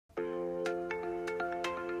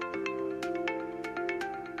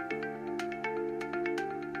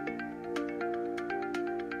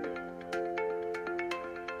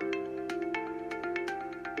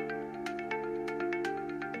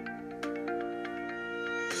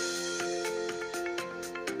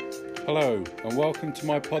Hello and welcome to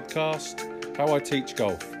my podcast, How I Teach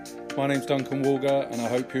Golf. My name's Duncan Walger and I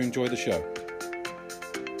hope you enjoy the show.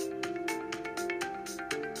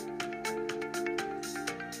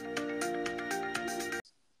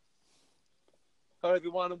 Hello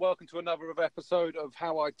everyone and welcome to another episode of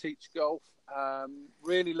How I Teach Golf.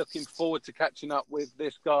 Really looking forward to catching up with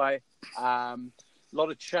this guy. A lot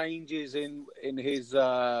of changes in his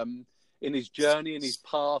journey, in his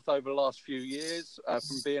path over the last few years,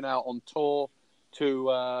 from being out on tour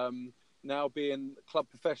to now being club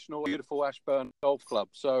professional at beautiful Ashburn Golf Club.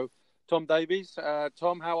 So, Tom Davies.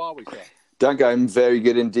 Tom, how are we, sir? Duncan, I'm very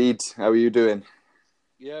good indeed. How are you doing?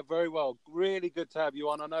 Yeah, very well. Really good to have you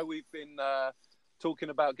on. I know we've been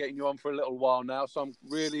talking about getting you on for a little while now, so I'm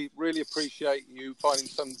really appreciate you finding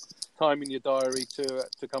some time in your diary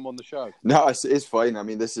to come on the show. No, it's fine. I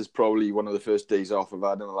mean, this is probably one of the first days off I've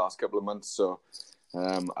had in the last couple of months, so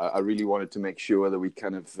I really wanted to make sure that we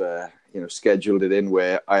kind of scheduled it in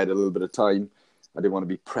where I had a little bit of time. I didn't want to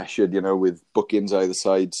be pressured, with bookings either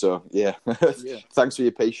side. So yeah. Thanks for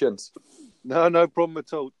your patience. No problem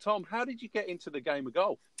at all. Tom, how did you get into the game of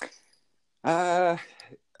golf? I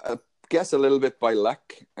guess a little bit by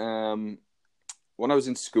luck. When I was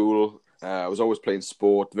in school, I was always playing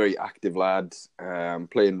sport, very active lad,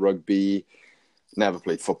 playing rugby. Never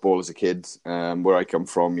played football as a kid. Where I come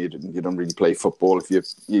from, you don't really play football if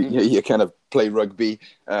you kind of play rugby,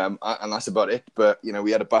 and that's about it. But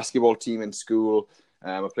we had a basketball team in school.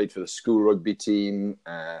 I played for the school rugby team,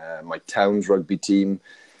 my town's rugby team.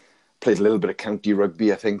 Played a little bit of county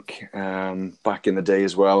rugby, I think, back in the day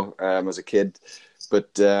as well, as a kid.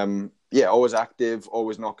 But always active,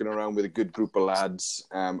 always knocking around with a good group of lads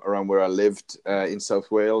around where I lived in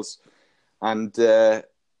South Wales. And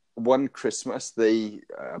one Christmas, a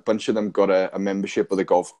bunch of them got a membership with the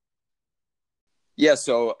golf. Yeah,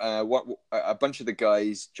 so a bunch of the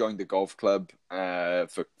guys joined the golf club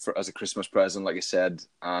for as a Christmas present, like I said.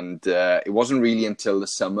 And it wasn't really until the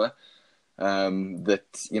summer that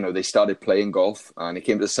they started playing golf, and it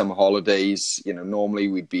came to the summer holidays. Normally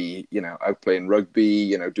we'd be out playing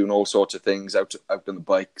rugby, doing all sorts of things out on the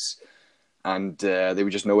bikes, and they were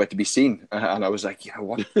just nowhere to be seen. And I was like,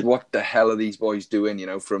 what the hell are these boys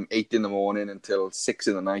doing? From 8 a.m. until 6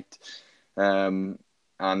 p.m.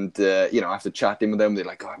 After chatting with them, they're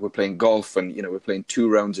like, we're playing golf, and we're playing 2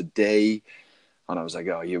 rounds a day. And I was like,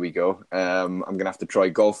 here we go. I'm going to have to try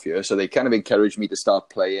golf here. So they kind of encouraged me to start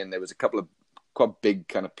playing. There was a couple of quite big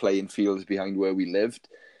kind of playing fields behind where we lived.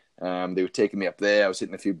 They were taking me up there. I was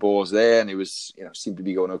hitting a few balls there, and it was, seemed to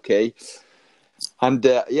be going okay. And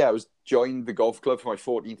I was joined the golf club for my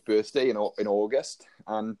 14th birthday in August.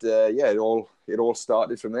 And it all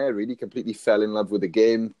started from there. Really, completely fell in love with the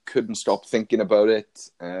game. Couldn't stop thinking about it.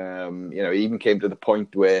 It even came to the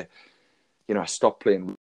point where, I stopped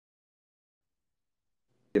playing.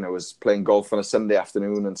 Was playing golf on a Sunday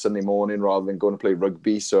afternoon and Sunday morning rather than going to play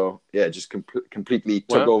rugby. So, just completely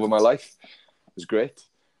took over my life. It was great.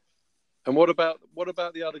 And what about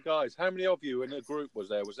the other guys? How many of you in a group was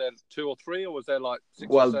there? Was there 2 or 3, or was there like 6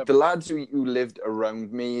 or 7? Well, the lads who lived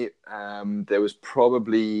around me, there was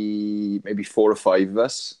probably maybe 4 or 5 of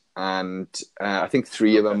us. And I think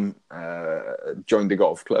 3 of them joined the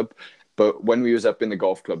golf club. But when we was up in the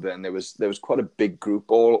golf club, then there was quite a big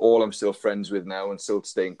group. All I'm still friends with now and still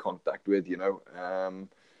stay in contact with. And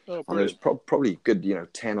there's probably good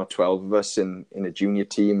 10 or 12 of us in a junior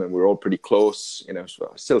team, and we're all pretty close.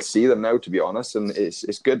 So I still see them now, to be honest, and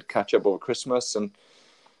it's good to catch up over Christmas. And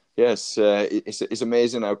yes, it's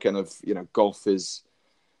amazing how kind of golf is.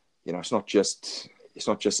 It's not just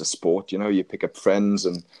a sport. You pick up friends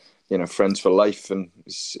and friends for life, and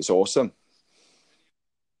it's awesome.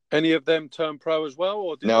 Any of them turn pro as well,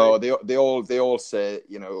 or no? They all say,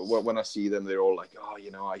 when I see them, they're all like,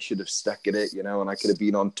 I should have stuck at it, and I could have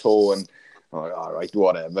been on tour, and all right,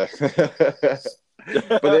 whatever.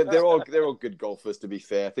 But they're all good golfers, to be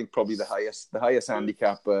fair. I think probably the highest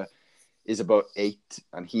handicapper is about 8,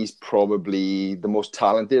 and he's probably the most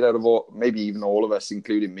talented out of all, maybe even all of us,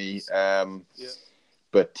 including me.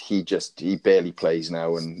 But he barely plays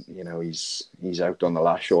now, and he's out on the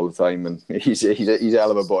lash all the time, and he's a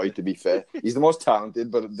hell of a boy, to be fair. He's the most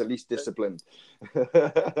talented, but the least disciplined.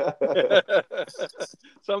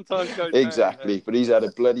 Sometimes goes exactly, but he's had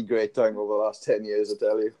a bloody great time over the last 10 years, I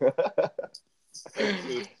tell you.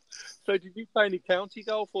 So, did you play any county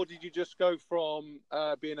golf, or did you just go from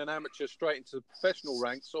being an amateur straight into the professional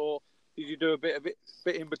ranks, or did you do a bit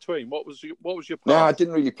in between? What was your path? No, I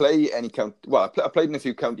didn't really play any county. Well, I played in a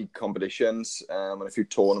few county competitions and a few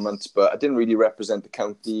tournaments, but I didn't really represent the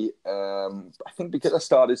county. I think because I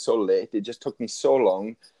started so late, it just took me so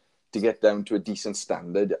long to get down to a decent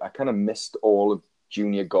standard. I kind of missed all of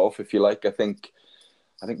junior golf, if you like. I think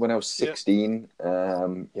when I was 16, you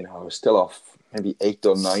know, I was still off maybe 8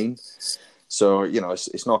 or 9. So, you know,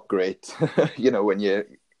 it's not great. You know, when you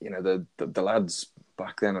know, the lads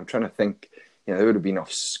back then, I'm trying to think, you know, they would have been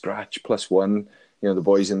off scratch +1, you know, the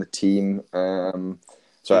boys in the team.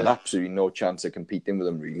 So I had absolutely no chance of competing with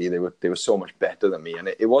them, really. They were so much better than me. And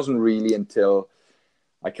it wasn't really until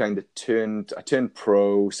I turned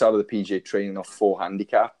pro, started the PGA training off 4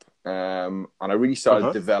 handicap. And I really started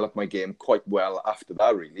to develop my game quite well after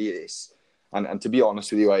that, really. And to be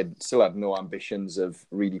honest with you, I still had no ambitions of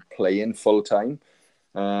really playing full time.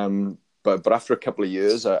 But after a couple of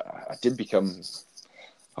years, I did become,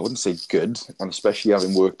 I wouldn't say good, and especially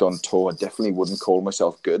having worked on tour, I definitely wouldn't call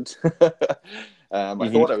myself good. I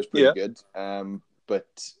thought I was pretty good,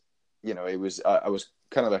 but you know, I was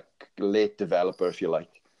kind of a late developer, if you like.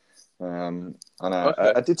 And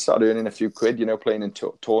I did start earning a few quid, you know, playing in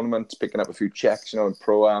tournaments, picking up a few checks, you know, in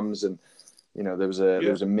pro-ams. And you know, there was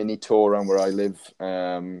a mini tour around where I live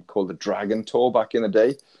called the Dragon Tour back in the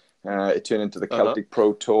day. It turned into the Celtic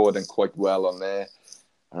Pro Tour, done quite well on there.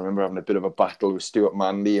 I remember having a bit of a battle with Stuart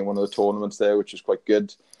Manley in one of the tournaments there, which was quite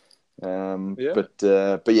good.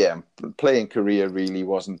 But yeah, playing career really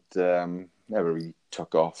wasn't, never really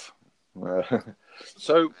took off.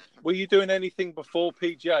 So were you doing anything before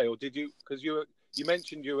PGA, or did you, because you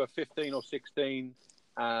mentioned you were 15 or 16,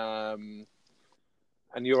 and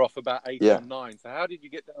you're off about 8 or 9. So how did you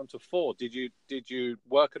get down to 4? Did you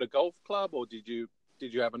work at a golf club, or did you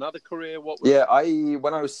have another career? I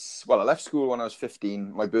left school when I was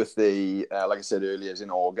 15. My birthday, like I said earlier, is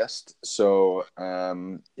in August. So,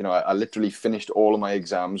 you know, I literally finished all of my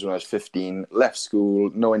exams when I was 15, left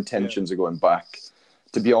school, no intentions of going back.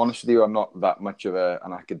 To be honest with you, I'm not that much of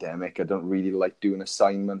an academic. I don't really like doing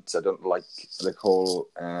assignments. I don't like the whole,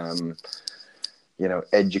 you know,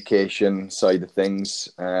 education side of things,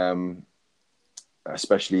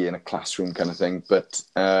 especially in a classroom kind of thing. But,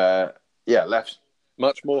 left.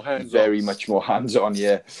 Much more hands-on. Very much more hands-on,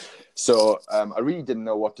 yeah. So I really didn't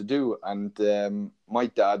know what to do. And my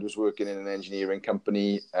dad was working in an engineering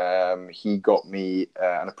company. He got me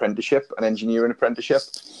an engineering apprenticeship,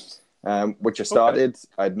 which I started.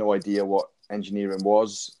 I had no idea what engineering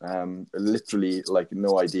was. Literally, like,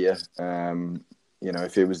 no idea. You know,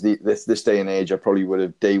 if it was this day and age, I probably would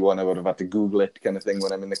have, day one, I would have had to Google it kind of thing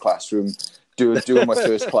when I'm in the classroom, doing my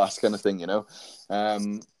first class kind of thing, you know.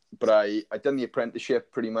 But I done the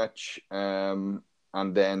apprenticeship pretty much. And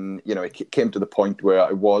then, you know, it came to the point where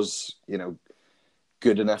I was, you know,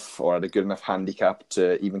 good enough, or had a good enough handicap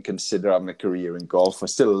to even consider having a career in golf. I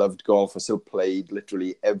still loved golf. I still played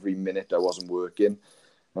literally every minute I wasn't working.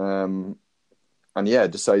 And yeah, I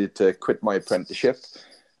decided to quit my apprenticeship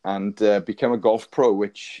and become a golf pro,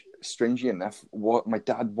 which, strangely enough, what my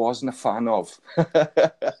dad wasn't a fan of.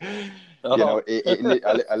 You know,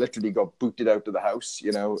 I literally got booted out of the house.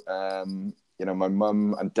 You know, my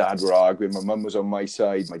mum and dad were arguing. My mum was on my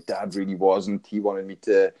side. My dad really wasn't. He wanted me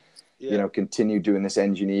to, you know, continue doing this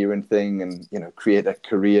engineering thing and, you know, create a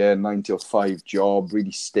career, 9 to 5 job,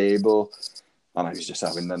 really stable. And I was just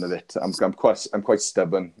having none of it. I'm quite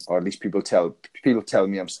stubborn, or at least people tell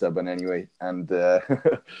me I'm stubborn anyway. And so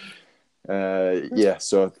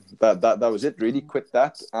that was it. Really, quit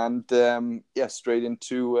that, and straight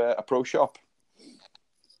into a pro shop.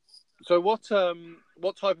 So what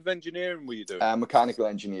type of engineering were you doing? Mechanical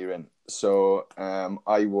engineering. So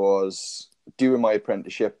I was doing my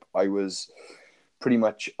apprenticeship. I was pretty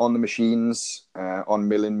much on the machines, on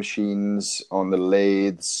milling machines, on the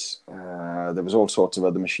lathes. There was all sorts of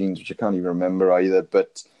other machines which I can't even remember either.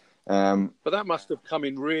 But that must have come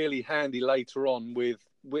in really handy later on, with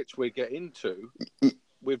which we get into,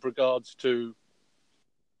 with regards to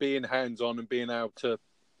being hands-on and being able to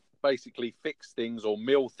basically fix things or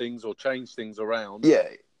mill things or change things around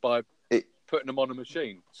by putting them on a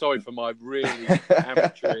machine. Sorry for my really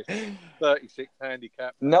amateurish 36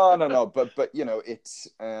 handicap. No. But you know, it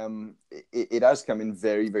has come in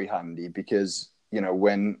very, very handy, because, you know,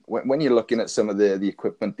 when you're looking at some of the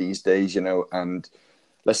equipment these days, you know, and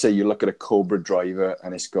let's say you look at a Cobra driver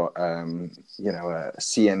and it's got, you know, a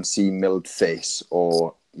CNC milled face,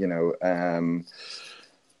 or, you know,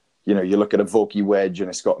 you look at a Vokey wedge and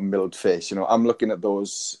it's got a milled face. You know, I'm looking at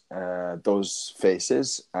those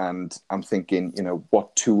faces and I'm thinking, you know,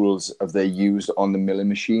 what tools have they used on the milling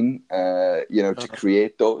machine, you know, to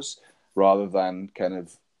create those, rather than kind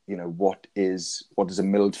of, you know, what does a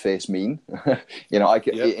milled face mean? You know,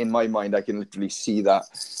 in my mind, I can literally see that,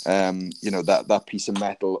 you know, that piece of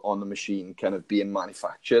metal on the machine kind of being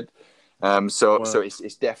manufactured. So Wow.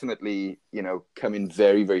 it's definitely, come in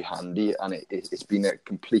very, very handy, and it's been a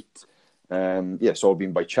complete, it's all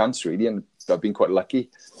been by chance really, and I've been quite lucky.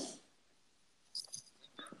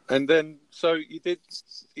 And then, so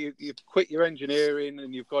you've quit your engineering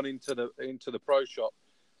and you've gone into the pro shop.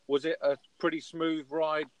 Was it a pretty smooth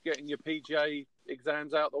ride getting your PGA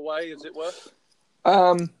exams out the way, as it were?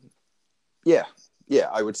 Yeah,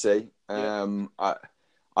 I would say. I'm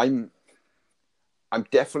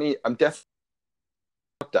definitely not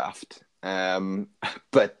daft.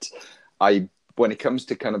 But when it comes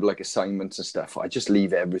to kind of like assignments and stuff, I just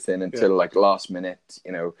leave everything until like last minute.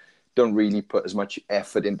 Don't really put as much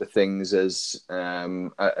effort into things as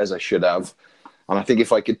I should have. And I think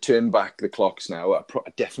if I could turn back the clocks now, I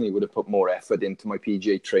definitely would have put more effort into my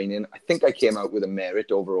PGA training. I think I came out with a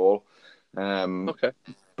merit overall. Okay.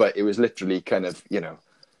 But it was literally kind of,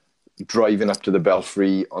 driving up to the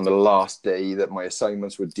Belfry on the last day that my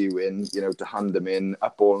assignments were due in, to hand them in,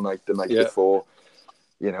 up all night the night before,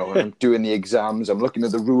 and I'm doing the exams. I'm looking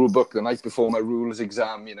at the rule book the night before my rules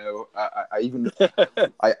exam.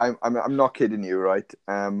 I'm not kidding you, right?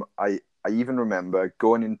 I even remember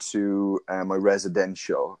going into my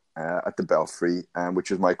residential at the Belfry, which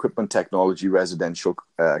was my equipment technology residential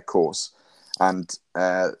course, and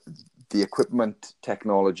the equipment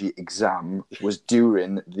technology exam was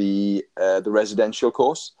during the residential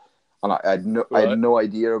course, and I had no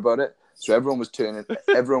idea about it. So everyone was turning up, with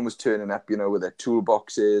their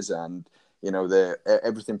toolboxes and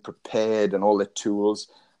everything prepared and all their tools.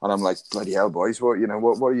 And I'm like, bloody hell, boys, what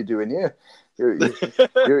are you doing here?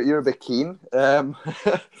 You're a bit keen. And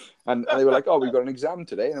they were like, oh, we've got an exam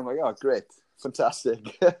today, and I'm like, oh, great,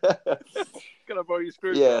 fantastic. Can I borrow your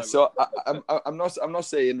screwdriver? Yeah, so I'm not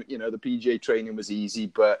saying the PGA training was easy,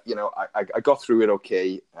 but I got through it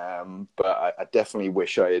okay. But I definitely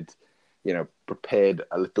wish I had prepared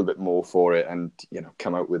a little bit more for it, and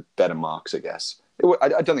come out with better marks, I guess.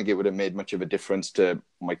 I don't think it would have made much of a difference to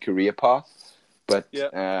my career path, but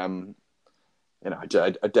I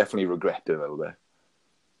definitely regret it a little bit.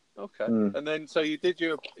 Okay. And then, so you did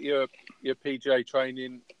your PGA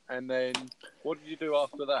training, and then what did you do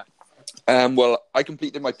after that? Well, I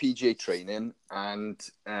completed my PGA training, and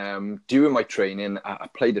during my training, I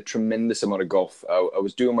played a tremendous amount of golf. I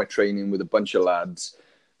was doing my training with a bunch of lads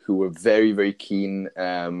who were very, very keen,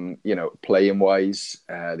 playing wise.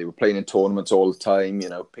 They were playing in tournaments all the time,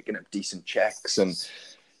 picking up decent checks, and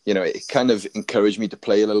it kind of encouraged me to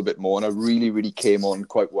play a little bit more, and I really, really came on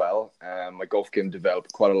quite well. My golf game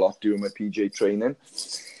developed quite a lot during my PGA training.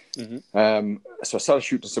 Mm-hmm. So I started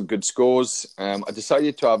shooting some good scores. I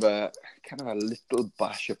decided to have a little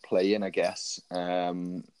bash of playing, I guess.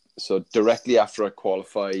 So directly after I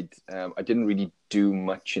qualified, I didn't really do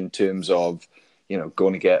much in terms of,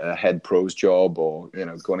 going to get a head pros job or,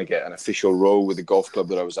 going to get an official role with the golf club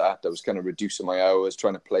that I was at. I was kind of reducing my hours,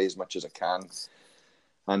 trying to play as much as I can.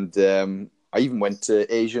 And I even went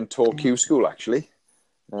to Asian Tour Q School, actually.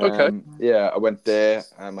 Okay. Yeah, I went there.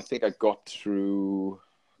 I think I got through...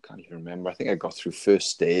 I can't even remember. I think I got through first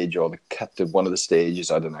stage or the cut of one of the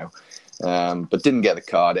stages. I don't know. But didn't get the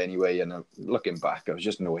card anyway. And looking back, I was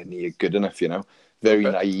just nowhere near good enough, Very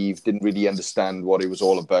naive. Didn't really understand what it was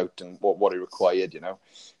all about and what it required,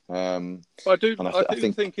 I do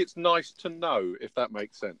think it's nice to know, if that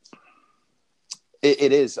makes sense.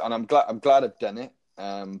 It is. And I'm glad I've done it.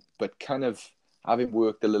 But kind of having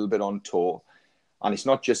worked a little bit on tour, and it's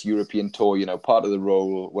not just European Tour, part of the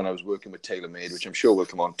role when I was working with TaylorMade, which I'm sure we'll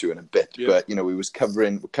come on to in a bit, but, we was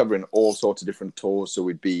covering all sorts of different tours. So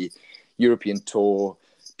we'd be European Tour,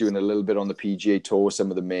 doing a little bit on the PGA Tour,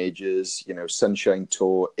 some of the majors, Sunshine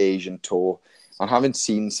Tour, Asian Tour. And having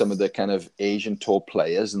seen some of the kind of Asian Tour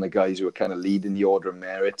players and the guys who are kind of leading the order of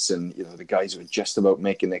merits and, the guys who are just about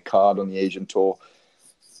making their card on the Asian Tour,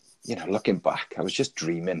 looking back, I was just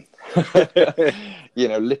dreaming,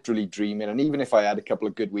 literally dreaming. And even if I had a couple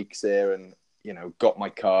of good weeks there and, got my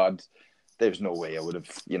card, there's no way I would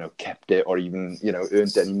have, kept it or even,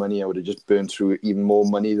 earned any money. I would have just burned through even more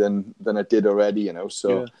money than I did already,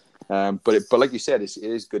 So, but like you said, it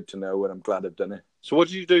is good to know, and I'm glad I've done it. So what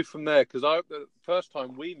did you do from there? Because the first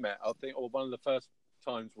time we met, I think, or one of the first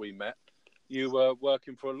times we met, you were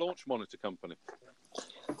working for a launch monitor company.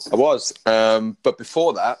 I was, but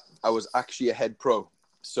before that, I was actually a head pro.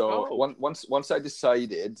 So once I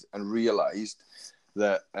decided and realised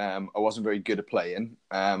that I wasn't very good at playing,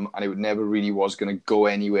 and it never really was going to go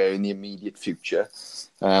anywhere in the immediate future,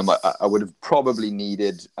 I would have probably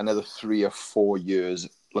needed another 3 or 4 years,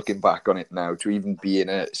 looking back on it now, to even be in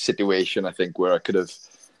a situation, I think, where I could have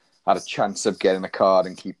had a chance of getting a card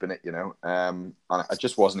and keeping it, and I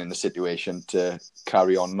just wasn't in the situation to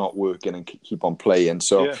carry on not working and keep on playing.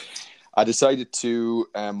 So I decided to,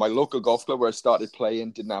 my local golf club where I started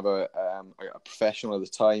playing didn't have a professional at the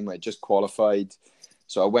time. I just qualified.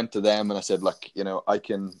 So I went to them and I said, look,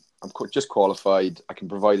 I'm just qualified. I can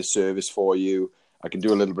provide a service for you. I can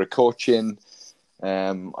do a little bit of coaching.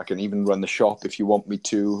 I can even run the shop if you want me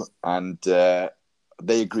to. And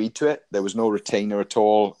they agreed to it. There was no retainer at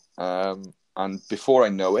all. And before I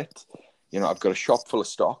know it, I've got a shop full of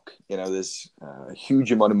stock. There's a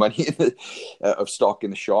huge amount of money of stock in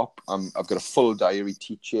the shop. I've got a full diary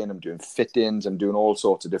teaching. I'm doing fittings. I'm doing all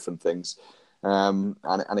sorts of different things. And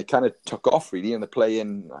it kind of took off really. And the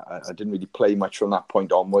playing, I didn't really play much from that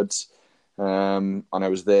point onwards. And I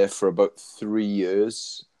was there for about 3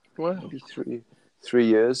 years. Wow. Maybe 3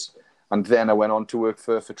 years. And then I went on to work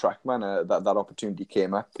for TrackMan. That opportunity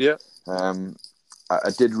came up. Yeah.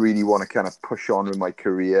 I did really want to kind of push on with my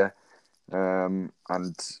career. And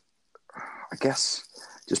I guess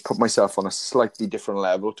just put myself on a slightly different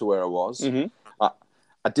level to where I was. Mm-hmm.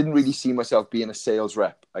 I didn't really see myself being a sales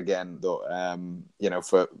rep again, though.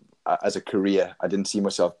 For as a career, I didn't see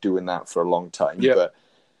myself doing that for a long time. Yeah. But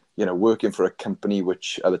working for a company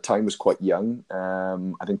which at the time was quite young.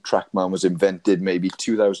 I think TrackMan was invented maybe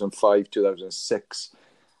 2005, 2006.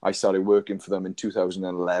 I started working for them in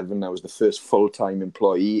 2011. I was the first full-time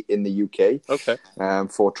employee in the UK. Okay.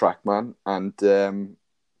 For TrackMan. And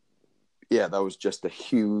that was just a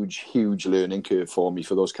huge, huge learning curve for me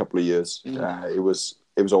for those couple of years. It was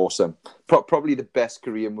awesome. Probably the best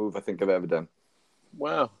career move I think I've ever done.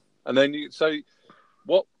 Wow. And then so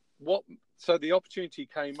the opportunity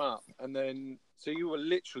came up, and then so you were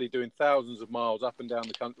literally doing thousands of miles up and down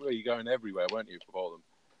the country. Were you going everywhere, weren't you, before them?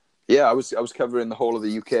 Yeah, I was covering the whole of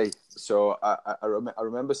the UK. So I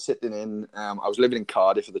remember sitting in. I was living in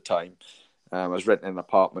Cardiff at the time. I was renting an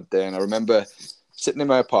apartment there, and I remember sitting in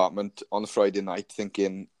my apartment on the Friday night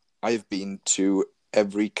thinking, I have been to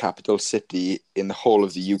every capital city in the whole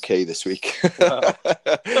of the UK this week. Wow.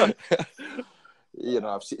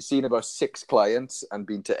 I've seen about 6 clients and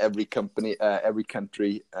been to every company, every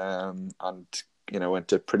country, and went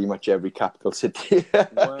to pretty much every capital city.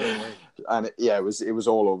 Wow. And it was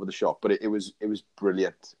all over the shop, but it was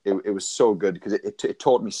brilliant. It was so good because it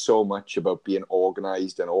taught me so much about being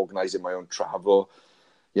organized and organizing my own travel.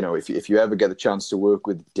 If you ever get the chance to work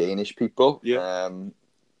with Danish people,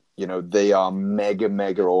 they are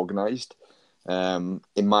mega organized.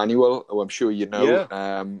 Emmanuel, who I'm sure you know,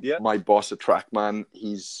 my boss at TrackMan,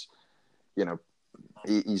 he's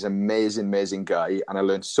amazing guy, and I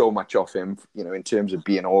learned so much off him, in terms of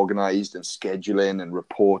being organized and scheduling and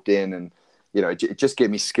reporting, and it just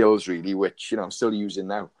gave me skills really, which I'm still using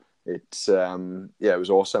now. It's it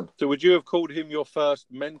was awesome. So would you have called him your first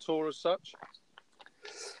mentor as such?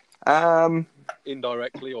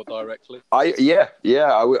 Indirectly or directly? I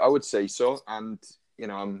would say so, and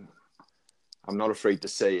I'm not afraid to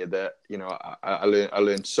say that I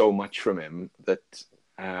learned so much from him that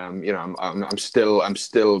I'm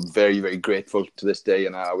still very, very grateful to this day,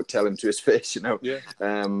 and I would tell him to his face, some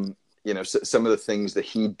of the things that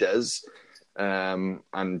he does, and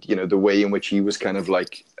the way in which he was kind of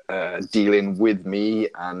like dealing with me,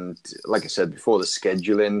 and like I said before, the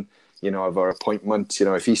scheduling, of our appointments.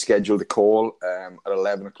 If he scheduled a call at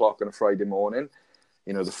 11 o'clock on a Friday morning,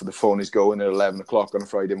 the phone is going at 11 o'clock on a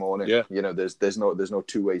Friday morning. Yeah. There's no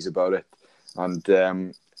two ways about it, and.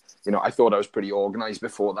 I thought I was pretty organized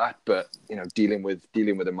before that, but dealing with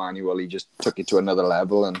Emmanuel, he just took it to another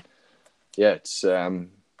level, and it's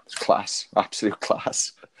class, absolute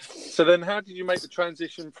class. So then, how did you make the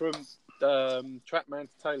transition from TrackMan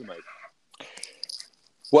to TaylorMade?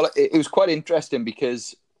 Well, it was quite interesting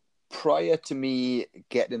because prior to me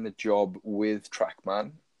getting the job with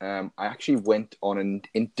TrackMan, I actually went on an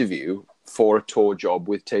interview for a tour job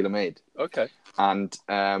with TaylorMade. Okay. And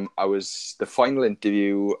I got to the final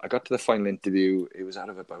interview. It was out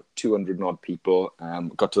of about 200 and odd people.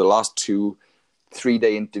 Got to the last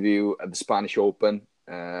 3-day interview at the Spanish Open,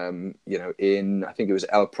 in, I think it was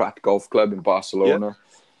El Prat Golf Club in Barcelona. Yeah.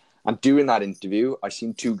 And during that interview, I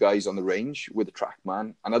seen 2 guys on the range with a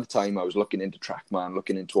TrackMan. Another time I was looking into TrackMan,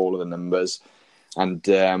 looking into all of the numbers. And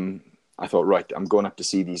I thought, right, I'm going up to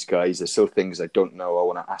see these guys. There's still things I don't know. I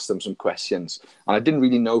want to ask them some questions. And I didn't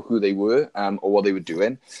really know who they were or what they were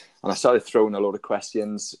doing. And I started throwing a lot of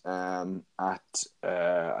questions at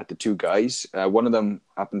the 2 guys. One of them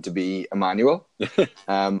happened to be Emmanuel.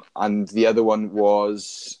 And the other one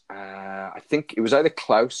was, I think it was either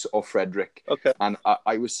Klaus or Frederick. Okay. And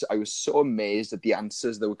I was so amazed at the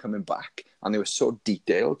answers that were coming back. And they were so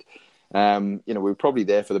detailed. We were probably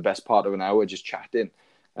there for the best part of an hour just chatting.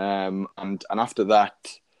 And after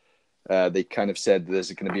that, they kind of said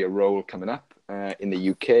there's going to be a role coming up in the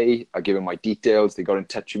UK. I gave them my details. They got in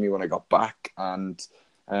touch with me when I got back, and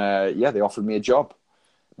they offered me a job.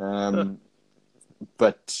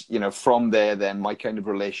 But from there, then my kind of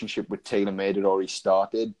relationship with TaylorMade had already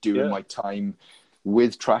started during my time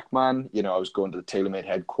with TrackMan. I was going to the TaylorMade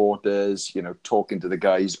headquarters, talking to the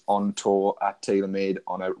guys on tour at TaylorMade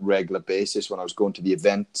on a regular basis when I was going to the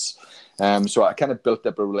events. So I kind of built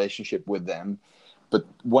up a relationship with them. But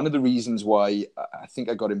one of the reasons why I think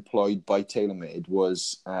I got employed by TaylorMade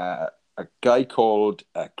was a guy called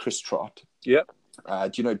Chris Trott. Yeah.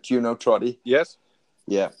 Do you know Trotty? Yes.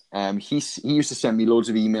 Yeah. He used to send me loads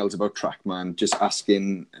of emails about TrackMan, just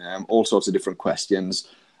asking all sorts of different questions.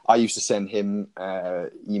 I used to send him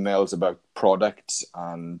emails about products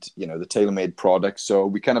and, the TaylorMade products. So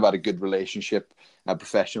we kind of had a good relationship, a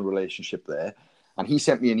professional relationship there. And he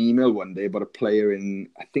sent me an email one day about a player in,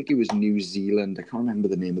 I think it was New Zealand. I can't remember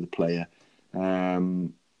the name of the player.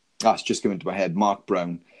 It's just coming to my head, Mark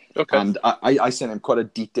Brown. Okay. And I sent him quite a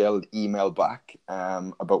detailed email back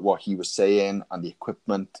about what he was saying and the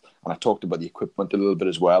equipment. And I talked about the equipment a little bit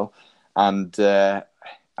as well. And that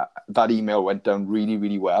email went down really,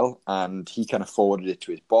 really well. And he kind of forwarded it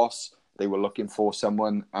to his boss. They were looking for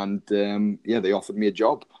someone. And they offered me a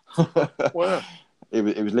job. Wow.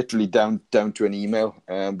 It was literally down to an email,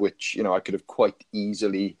 which I could have quite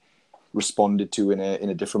easily responded to in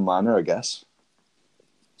a different manner, I guess.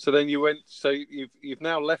 So then you went. So you've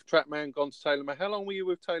now left TrackMan, gone to TaylorMade. How long were you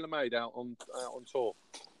with TaylorMade out on tour?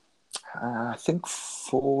 I think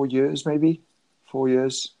 4 years, maybe 4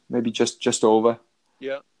 years, maybe just over.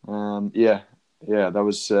 Yeah. That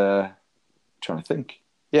was trying to think.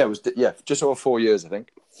 Yeah, it was just over 4 years, I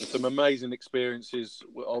think. Some amazing experiences.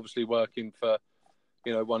 Obviously working for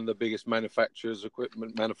one of the biggest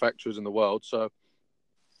equipment manufacturers in the world. So,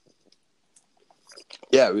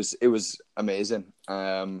 yeah, it was amazing.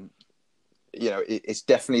 It's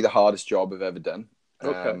definitely the hardest job I've ever done.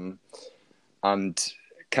 Okay. And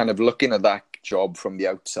kind of looking at that job from the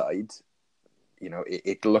outside,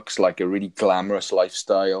 it looks like a really glamorous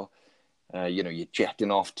lifestyle. You're jetting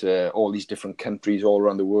off to all these different countries all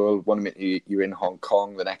around the world. One minute you're in Hong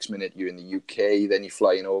Kong, the next minute you're in the UK, then you're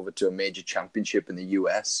flying over to a major championship in the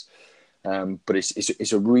US. But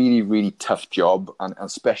it's a really, really tough job, and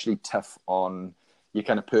especially tough on your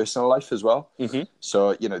kind of personal life as well. Mm-hmm.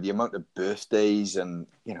 So, the amount of birthdays and,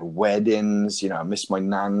 weddings, I missed my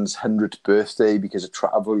nan's 100th birthday because of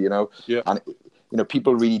travel, Yeah. And,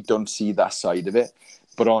 people really don't see that side of it.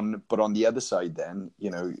 But on the other side, then,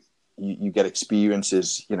 you get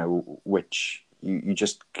experiences, which you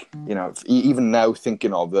just, even now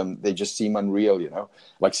thinking of them, they just seem unreal,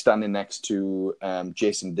 like standing next to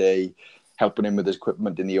Jason Day, helping him with his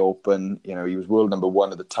equipment in the Open. He was world number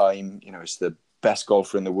one at the time. It's the best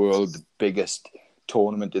golfer in the world, the biggest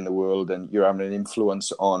tournament in the world, and you're having an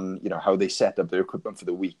influence on, how they set up their equipment for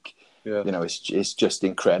the week. Yeah. It's just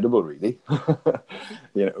incredible, really.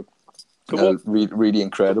 So really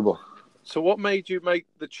incredible. So what made you make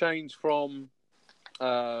the change from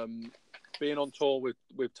being on tour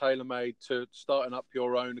with TaylorMade to starting up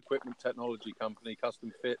your own equipment technology company,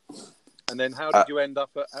 Custom Fit? And then how did you end up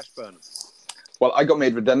at Ashburnham? Well, I got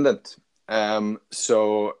made redundant.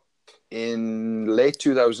 So in late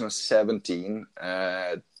 2017,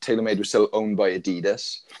 TaylorMade was still owned by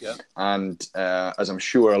Adidas. Yeah. And as I'm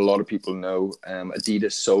sure a lot of people know,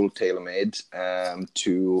 Adidas sold TaylorMade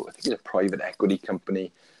to, I think it's a private equity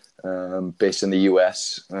company based in the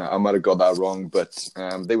US. I might have got that wrong, but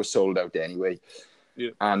they were sold out anyway.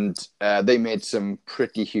 Yeah. And they made some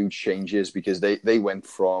pretty huge changes because they went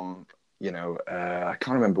from, I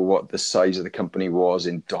can't remember what the size of the company was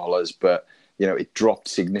in dollars, but, it dropped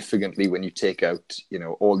significantly when you take out,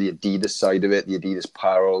 all the Adidas side of it, the Adidas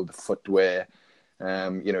apparel, the footwear,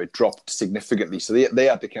 it dropped significantly. So they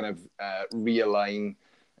had to kind of realign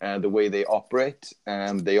the way they operate.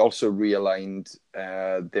 They also realigned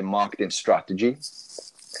their marketing strategy,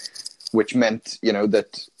 which meant,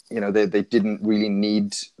 that, they didn't really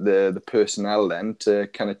need the personnel then to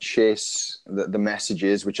kind of chase the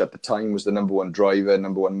messages, which at the time was the number one driver,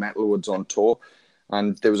 number one metalwoods on tour.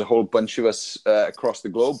 And there was a whole bunch of us across the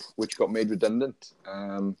globe, which got made redundant.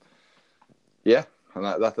 And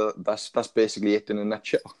that's basically it in a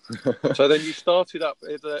nutshell. So then you started up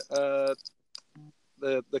the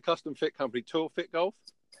Custom Fit company, Tour Fit Golf?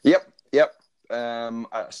 Yep.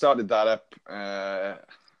 I started that up.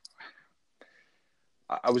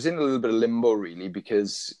 I was in a little bit of limbo, really,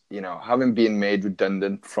 because, having been made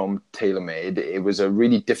redundant from TaylorMade, it was a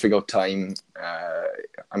really difficult time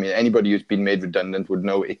I mean, anybody who's been made redundant would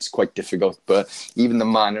know it's quite difficult. But even the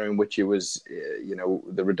manner in which it was,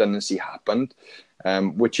 the redundancy happened,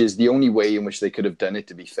 which is the only way in which they could have done it,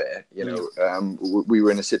 to be fair. We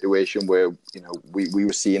were in a situation where, we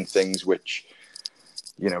were seeing things which,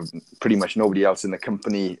 pretty much nobody else in the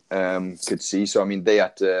company could see. So, I mean, they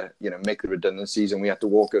had to, make the redundancies, and we had to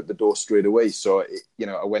walk out the door straight away. So,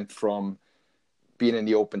 I went from being in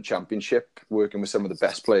the Open Championship, working with some of the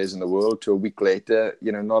best players in the world, to a week later,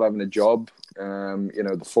 not having a job.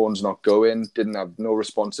 The phone's not going, didn't have no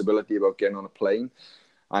responsibility about getting on a plane.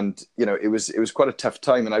 And, it was quite a tough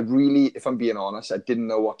time. And I really, if I'm being honest, I didn't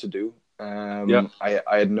know what to do. I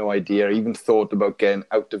had no idea. I even thought about getting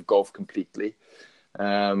out of golf completely.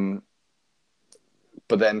 But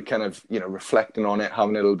then kind of, reflecting on it,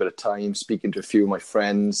 having a little bit of time, speaking to a few of my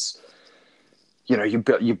friends,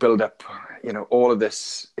 you build up, all of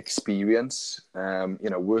this experience,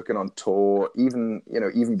 working on tour, even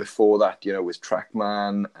before that, with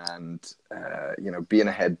TrackMan and, being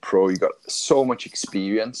a head pro, you got so much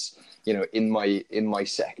experience, in my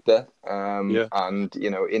sector, and,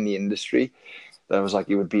 in the industry, that I was like,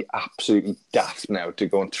 it would be absolutely daft now to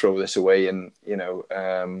go and throw this away and,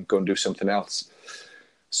 go and do something else.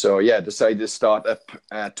 So, yeah, decided to start up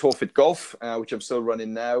TourFit Golf, which I'm still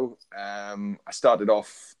running now. I started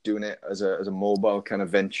off doing it as a mobile kind of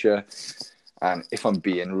venture. And if I'm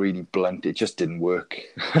being really blunt, it just didn't work.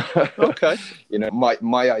 Okay.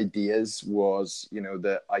 My ideas was,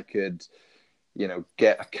 that I could,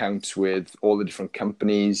 get accounts with all the different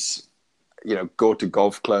companies, go to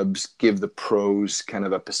golf clubs, give the pros kind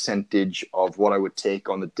of a percentage of what I would take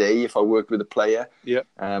on the day if I worked with a player. Yeah.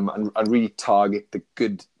 And really target the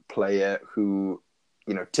good player who,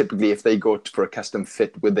 typically if they go for a custom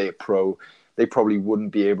fit with their pro, they probably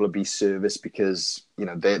wouldn't be able to be serviced because,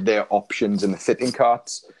 their options in the fitting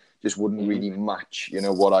carts just wouldn't really match,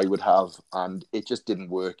 what I would have. And it just didn't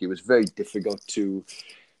work. It was very difficult to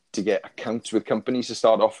get accounts with companies to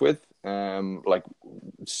start off with.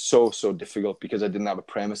 So difficult because I didn't have a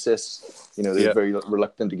premises. They were very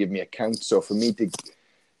reluctant to give me accounts. So for me to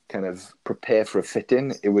kind of prepare for a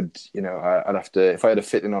fit-in, it would, I'd have to, if I had a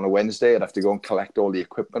fit-in on a Wednesday, I'd have to go and collect all the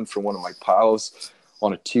equipment from one of my pals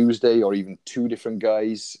on a Tuesday, or even two different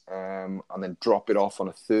guys, and then drop it off on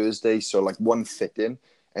a Thursday. So like one fit-in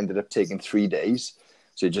ended up taking 3 days.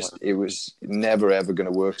 So it was never ever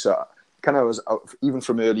going to work. So kind of was, even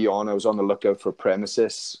from early on, I was on the lookout for a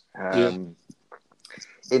premises.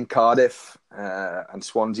 In Cardiff and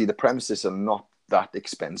Swansea, the premises are not that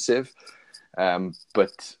expensive.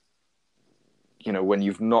 But, when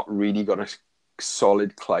you've not really got a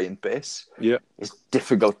solid client base, it's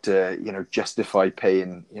difficult to, justify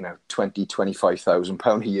paying, 25,000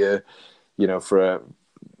 pound a year,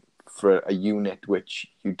 for a unit which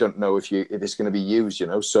you don't know if it's going to be used,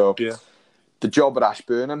 So the job at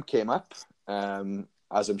Ashburnham came up.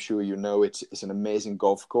 As I'm sure you know, it's an amazing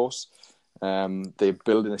golf course. They're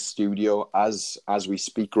building a studio as we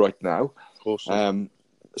speak right now. Awesome.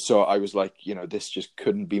 So I was like, this just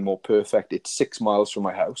couldn't be more perfect. It's 6 miles from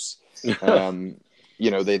my house. They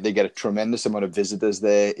get a tremendous amount of visitors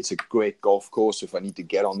there. It's a great golf course. So if I need to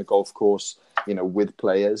get on the golf course, with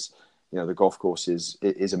players, the golf course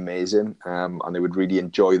is amazing. And they would really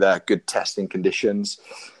enjoy that. Good testing conditions.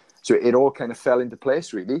 So it all kind of fell into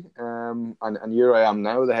place, really. And here I am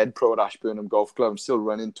now, the head pro at Ashburnham Golf Club. I'm still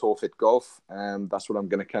running TourFit Golf. That's what I'm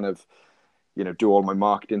going to kind of, do all my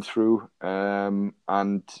marketing through.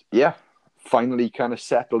 And yeah, finally kind of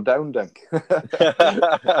settled down, Dunk.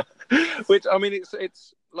 Which, I mean,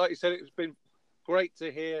 it's like you said, it's been great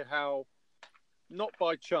to hear how, not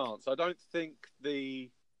by chance, I don't think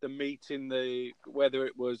the meeting, whether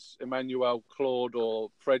it was Emmanuel, Claude, or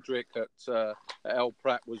Frederick at El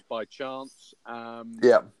Prat was by chance.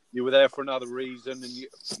 You were there for another reason, and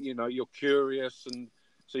you're curious, and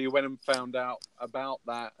so you went and found out about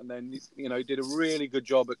that, and then did a really good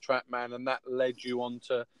job at TrackMan, and that led you on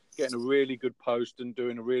to getting a really good post and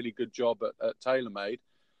doing a really good job at TaylorMade.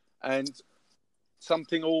 And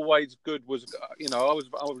something always good was, I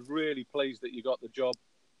was really pleased that you got the job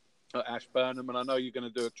at Ashburnham, and I know you're going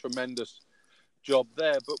to do a tremendous job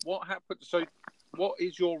there. But what happened? So, what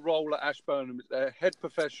is your role at Ashburnham? Head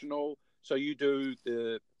professional. So you do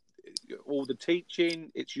all the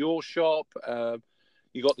teaching. It's your shop.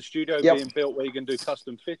 You got the studio being built where you can do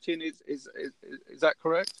custom fitting. Is that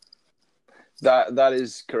correct? That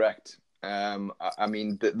is correct. I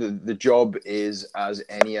mean, the job is as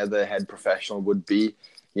any other head professional would be.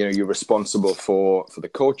 You're responsible for the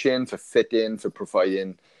coaching, for fitting, for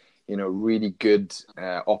providing, really good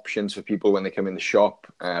options for people when they come in the shop,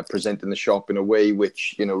 presenting the shop in a way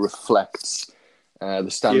which, reflects the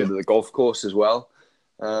standard of the golf course as well.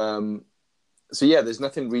 So yeah, there's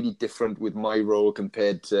nothing really different with my role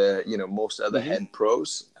compared to, you know, most other head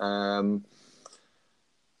pros. I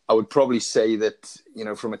would probably say that, you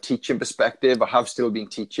know, from a teaching perspective, I have still been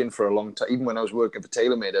teaching for a long time. Even when I was working for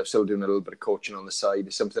TaylorMade, I was still doing a little bit of coaching on the side.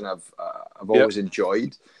 It's something I've always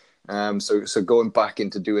enjoyed. So going back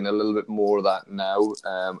into doing a little bit more of that now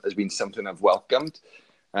has been something I've welcomed.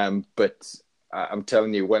 But I'm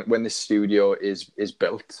telling you, when this studio is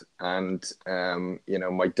built and you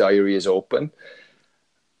know, my diary is open,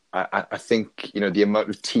 I think, you know, the amount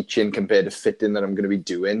of teaching compared to fitting that I'm going to be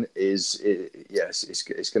doing it's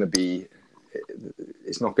going to be,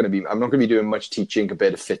 it's not going to be, I'm not going to be doing much teaching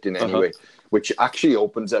compared to fitting anyway, which actually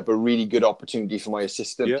opens up a really good opportunity for my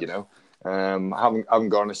assistant, you know. I haven't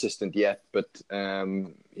got an assistant yet, but,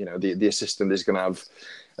 you know, the assistant is going to have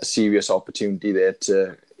a serious opportunity there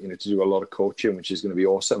to, you know, to do a lot of coaching, which is going to be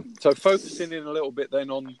awesome. So focusing in a little bit then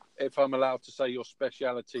on, if I'm allowed to say, your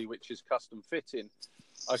speciality, which is custom fitting,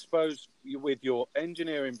 I suppose with your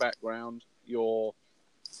engineering background, your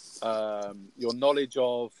knowledge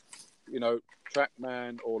of, you know,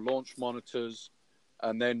 TrackMan or launch monitors,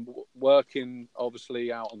 and then working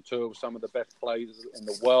obviously out on tour with some of the best players in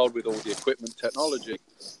the world with all the equipment technology.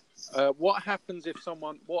 What happens if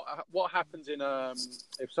someone what happens in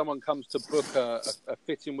if someone comes to book a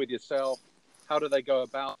fitting with yourself? How do they go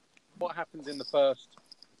about? What happens in the first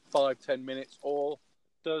 5-10 minutes, or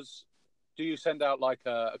do you send out like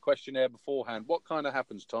a questionnaire beforehand? What kind of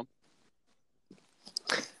happens, Tom?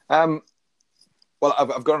 Well,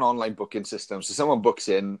 I've got an online booking system. So someone books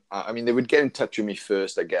in. I mean, they would get in touch with me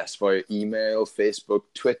first, I guess, via email, Facebook,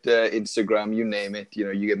 Twitter, Instagram, you name it. You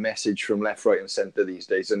know, you get message from left, right, and center these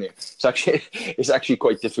days, and it's actually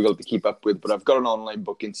quite difficult to keep up with. But I've got an online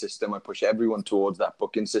booking system. I push everyone towards that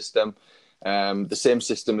booking system. The same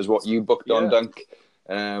system as what you booked on, Dunk,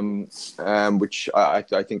 which I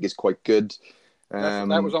think is quite good.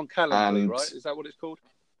 That was on Calendly, right? Is that what it's called?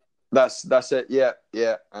 That's it. Yeah.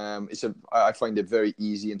 I find it very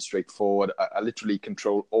easy and straightforward. I literally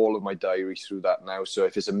control all of my diary through that now. So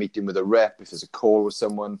if it's a meeting with a rep, if there's a call with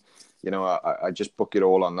someone, you know, I just book it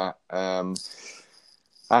all on that.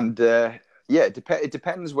 It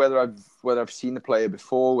depends whether I've seen the player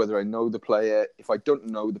before, whether I know the player. If I don't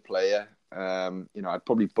know the player, you know, I'd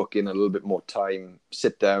probably book in a little bit more time,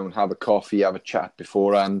 sit down, have a coffee, have a chat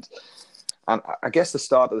beforehand. And I guess the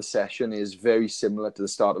start of the session is very similar to the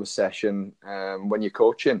start of a session when you're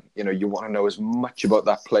coaching. You know, you want to know as much about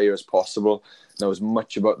that player as possible, know as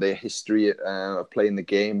much about their history of playing the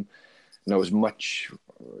game, know as much,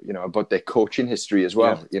 you know, about their coaching history as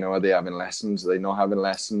well. You know, are they having lessons? Are they not having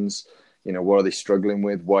lessons? You know, what are they struggling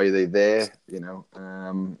with? Why are they there? You know,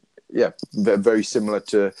 very similar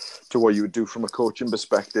to what you would do from a coaching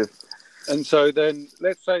perspective. And so then,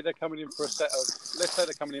 let's say they're coming in for a set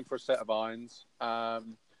of irons.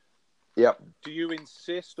 Do you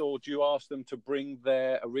insist, or do you ask them to bring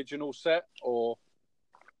their original set, or?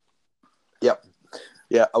 Yeah,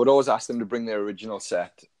 I would always ask them to bring their original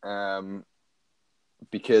set,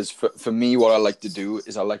 because for me, what I like to do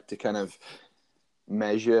is I like to kind of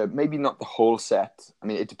measure, maybe not the whole set. I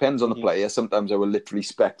mean, it depends on the player. Sometimes I will literally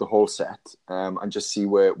spec the whole set and just see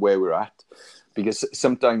where we're at. Because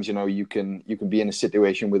sometimes, you know, you can be in a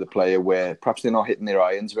situation with a player where perhaps they're not hitting their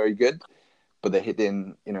irons very good, but they're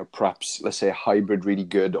hitting, you know, perhaps, let's say, a hybrid really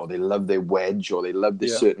good, or they love their wedge, or they love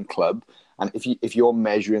this certain club. And if you're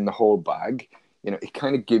measuring the whole bag, you know, it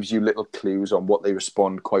kind of gives you little clues on what they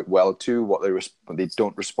respond quite well to, what they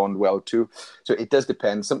don't respond well to. So it does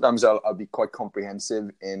depend. Sometimes I'll be quite comprehensive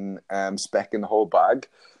in speccing the whole bag.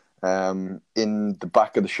 In the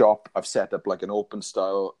back of the shop, I've set up like an open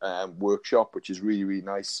style workshop, which is really, really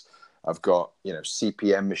nice. I've got, you know,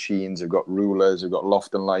 CPM machines, I've got rulers, I've got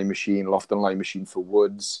loft and line machine for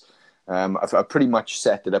woods. I've pretty much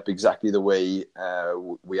set it up exactly the way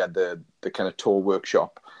we had the kind of tour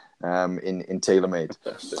workshop in TaylorMade.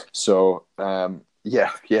 So I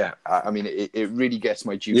mean, it really gets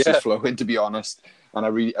my juices flowing, to be honest. And I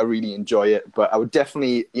really enjoy it. But I would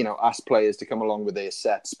definitely, you know, ask players to come along with their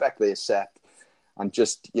set, spec their set, and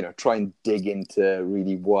just, you know, try and dig into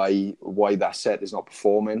really why that set is not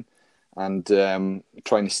performing, and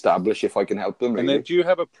try and establish if I can help them. Really. And then, do you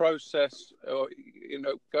have a process, or, you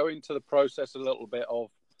know, go into the process a little bit of,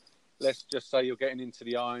 let's just say you're getting into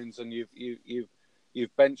the irons and you've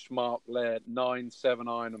benchmarked their 9, 7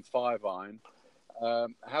 iron and 5 iron. How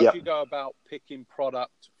do you go about picking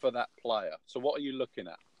product for that player? So what are you looking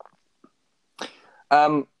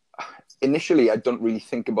at? Initially, I don't really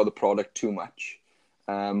think about the product too much.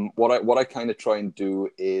 What I kind of try and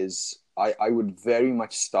do is I would very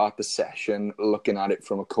much start the session looking at it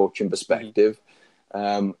from a coaching perspective.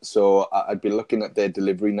 So I'd be looking at their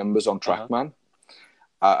delivery numbers on TrackMan.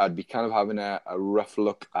 I'd be kind of having a rough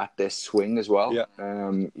look at their swing as well. Yeah.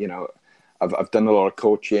 You know, I've done a lot of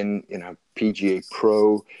coaching, you know, PGA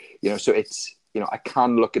Pro, you know, so it's, you know, I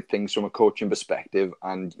can look at things from a coaching perspective,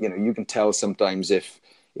 and, you know, you can tell sometimes if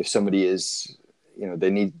somebody is, you know, they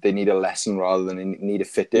need a lesson rather than need a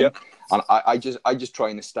fit in. Yep. And I just try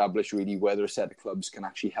and establish really whether a set of clubs can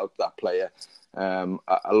actually help that player.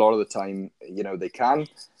 A lot of the time, you know, they can.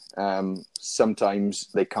 Sometimes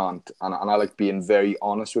they can't, and I like being very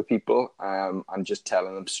honest with people, and just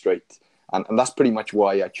telling them straight. And that's pretty much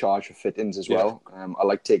why I charge for fit-ins as well. I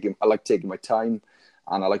like taking my time,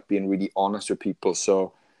 and I like being really honest with people.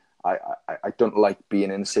 So I don't like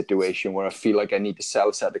being in a situation where I feel like I need to sell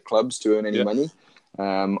a set of clubs to earn any money.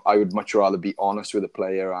 I would much rather be honest with a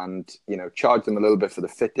player and, you know, charge them a little bit for the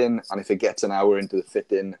fit-in. And if it gets an hour into the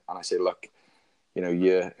fit-in and I say, look, you know,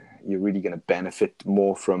 you're really going to benefit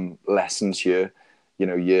more from lessons here. You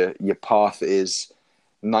know, your path is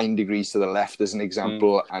 9 degrees to the left, as an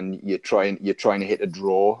example, and you're trying to hit a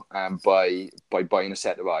draw by buying a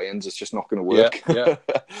set of irons. It's just not going to work.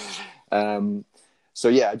 So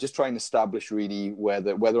I just try and establish really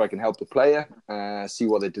whether I can help the player, see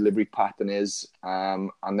what their delivery pattern is,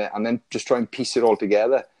 and then just try and piece it all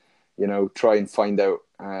together. You know, try and find out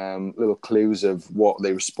little clues of what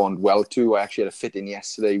they respond well to. I actually had a fit-in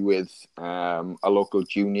yesterday with a local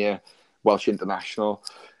junior Welsh international,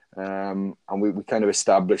 and we kind of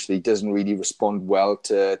established that he doesn't really respond well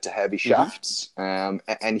to heavy shafts.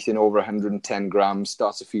 Anything over 110 grams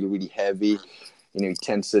starts to feel really heavy. You know, he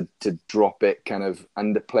tends to drop it kind of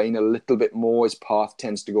underplane a little bit more. His path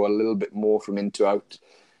tends to go a little bit more from in to out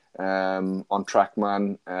on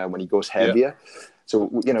TrackMan when he goes heavier. So,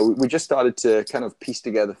 you know, we just started to kind of piece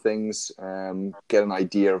together things, get an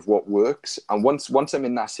idea of what works. And once I'm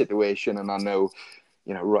in that situation and I know,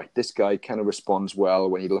 you know, right, this guy kind of responds well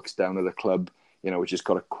when he looks down at a club, you know, which has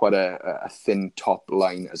got quite a thin top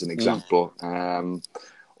line, as an example.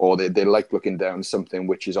 Or they like looking down something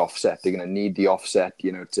which is offset. They're going to need the offset,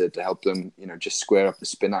 you know, to help them, you know, just square up the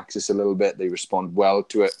spin axis a little bit. They respond well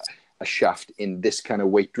to a shaft in this kind of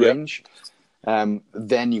weight range.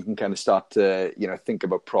 Then you can kind of start to, you know, think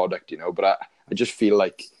about product, you know. But I just feel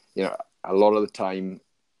like, you know, a lot of the time,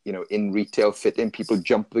 you know, in retail fit-in, people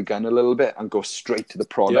jump the gun a little bit and go straight to the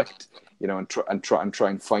product, you know, and try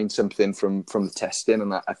and find something from the testing.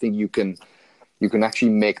 And I think you can actually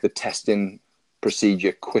make the testing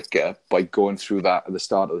procedure quicker by going through that at the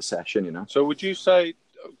start of the session, you know. So would you say,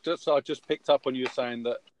 I just picked up on you saying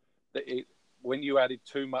that when you added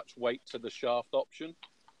too much weight to the shaft option,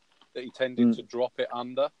 that he tended to drop it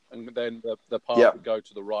under, and then the path would go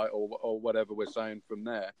to the right, or whatever we're saying from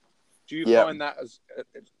there. Do you find that as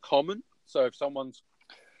common? So if someone's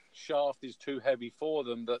shaft is too heavy for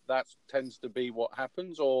them, that tends to be what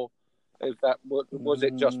happens, or is that was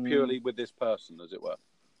it just purely with this person, as it were?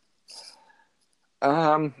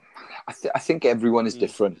 I think everyone is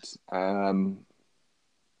different.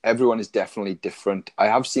 Everyone is definitely different. I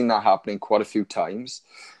have seen that happening quite a few times,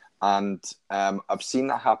 and I've seen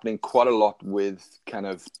that happening quite a lot with kind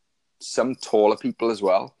of some taller people as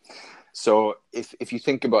well. So if you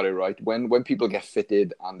think about it, right, when people get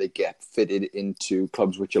fitted and they get fitted into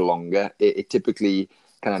clubs which are longer, it typically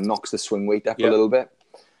kind of knocks the swing weight up a little bit.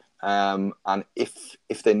 And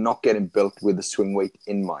if they're not getting built with the swing weight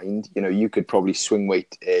in mind, you know, you could probably swing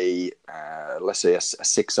weight let's say a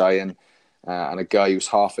 6 iron, and a guy who's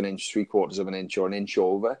half an inch, 3/4 of an inch, or an inch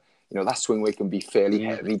over, you know, that swing weight can be fairly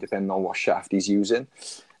heavy depending on what shaft he's using.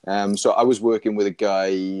 So I was working with a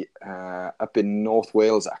guy up in North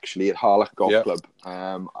Wales, actually, at Harlech Golf Club.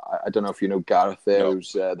 I don't know if you know Gareth there,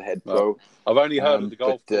 who's the head pro. I've only heard of the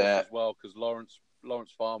golf course as well, because Lawrence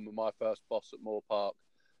Farmer, my first boss at Moore Park,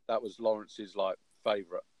 that was Lawrence's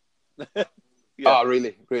favourite. Oh,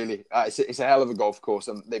 really? It's a hell of a golf course,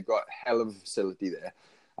 and they've got a hell of a facility there.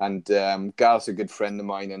 And Gareth's a good friend of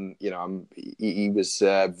mine, and you know, he was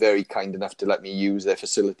very kind enough to let me use their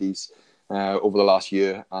facilities over the last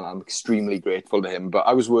year, and I'm extremely grateful to him. But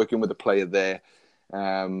I was working with a player there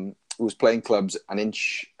who was playing clubs an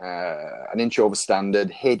inch over standard,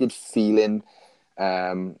 hated feeling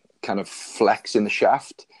kind of flex in the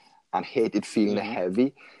shaft, and hated feeling it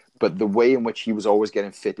heavy. But the way in which he was always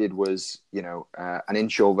getting fitted was, you know, an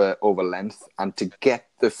inch over length, and to get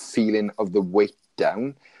the feeling of the weight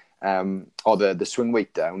down, or the swing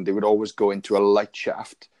weight down, they would always go into a light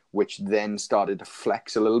shaft, which then started to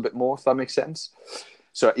flex a little bit more, if that makes sense.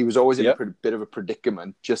 So he was always in a bit of a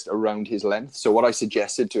predicament just around his length. So what I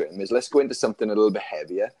suggested to him is, let's go into something a little bit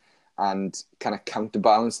heavier, and kind of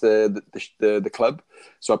counterbalance the club.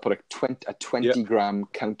 So I put a 20 gram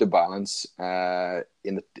counterbalance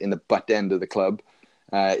in the butt end of the club.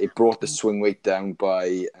 It brought the swing weight down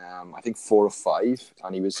by I think 4 or 5,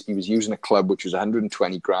 and he was using a club which was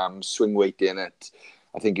 120 grams swing weight in it.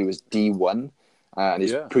 I think it was D1. And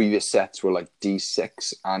his previous sets were like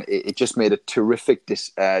D6, and it just made a terrific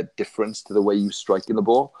difference to the way you striking the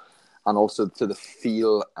ball, and also to the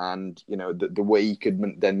feel and the way he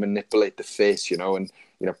could then manipulate the face, and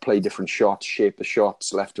play different shots, shape the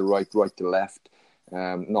shots left to right, right to left,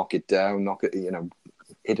 knock it down,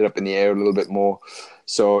 hit it up in the air a little bit more.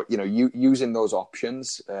 So using those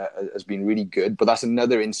options has been really good. But that's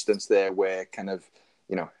another instance there where kind of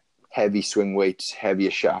heavy swing weights, heavier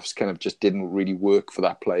shafts kind of just didn't really work for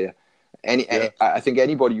that player. I think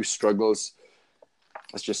anybody who struggles,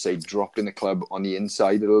 let's just say, dropping the club on the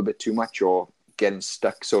inside a little bit too much or getting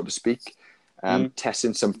stuck, so to speak,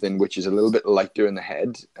 testing something which is a little bit lighter in the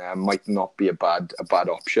head might not be a bad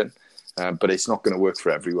option, but it's not going to work for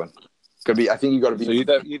everyone. I think you've got to be. So you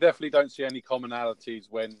definitely don't see any commonalities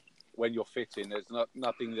when you're fitting. There's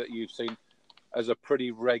nothing that you've seen as a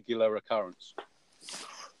pretty regular occurrence.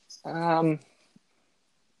 No,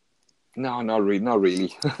 not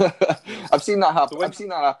really. I've seen that happen. I've seen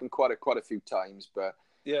that happen quite a few times, but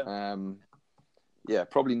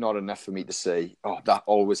probably not enough for me to say, oh, that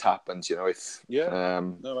always happens. No,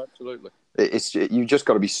 absolutely. You've just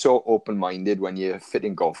got to be so open-minded when you're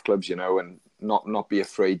fitting golf clubs, and not be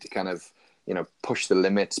afraid to kind of push the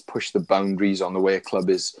limits, push the boundaries on the way a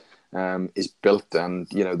club is built, and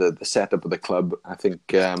the setup of the club. I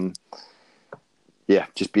think.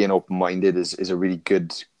 Just being open-minded is a really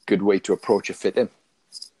good way to approach a fitting.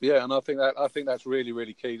 Yeah, and I think that's really,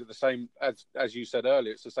 really key. The same as you said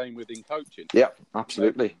earlier, it's the same within coaching. Yeah,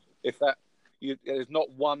 absolutely. There's not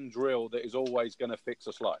one drill that is always going to fix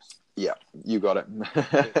a slice. Yeah, you got it.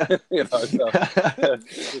 It's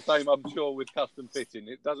the same, I'm sure, with custom fitting.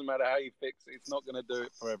 It doesn't matter how you fix it; it's not going to do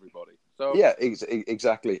it for everybody. So yeah,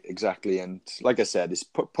 exactly. And like I said, it's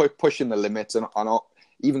pushing the limits and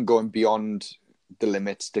even going beyond the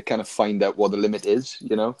limits to kind of find out what the limit is,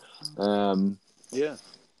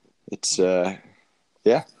 it's And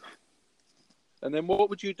then what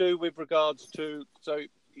would you do with regards to, so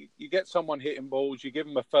you get someone hitting balls, you give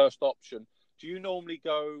them a first option. Do you normally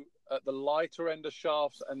go at the lighter end of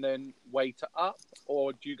shafts and then weight it up,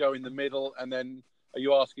 or do you go in the middle and then are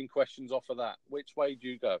you asking questions off of that? Which way do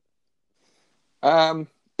you go?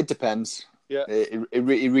 It depends. Yeah, it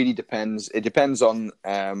really depends. It depends on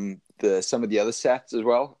some of the other sets as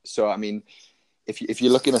well. So I mean, if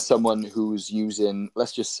you're looking at someone who's using,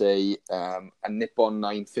 let's just say, a Nippon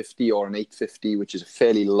 950 or an 850, which is a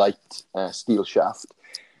fairly light steel shaft,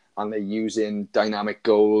 and they're using dynamic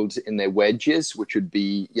gold in their wedges, which would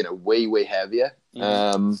be way heavier.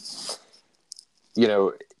 Mm-hmm.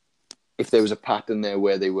 If there was a pattern there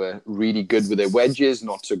where they were really good with their wedges,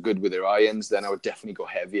 not so good with their irons, then I would definitely go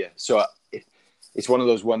heavier. So it's one of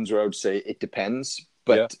those ones where I would say it depends,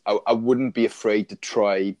 but I wouldn't be afraid to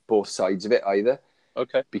try both sides of it either.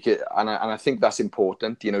 Okay. And I think that's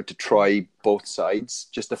important, to try both sides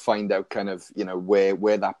just to find out kind of,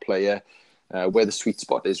 where that player, where the sweet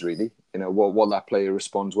spot is really, what that player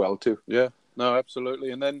responds well to. Yeah, no,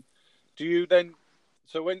 absolutely. And then do you then,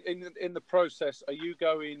 so when in the process, are you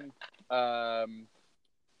going,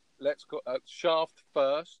 let's go shaft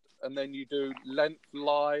first, and then you do length,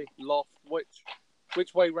 lie, loft?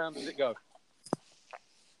 Which way round does it go?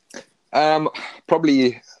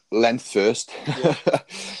 Probably length first. Yeah.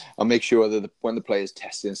 I'll make sure that when the player's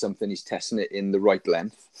testing something, he's testing it in the right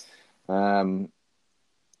length.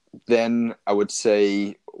 Then I would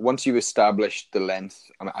say once you've established the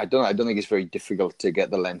length, I don't think it's very difficult to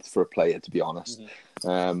get the length for a player, to be honest.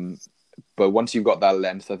 Mm-hmm. But once you've got that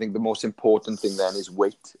length, I think the most important thing then is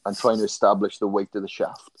weight and trying to establish the weight of the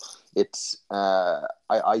shaft. It's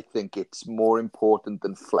I think it's more important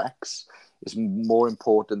than flex. It's more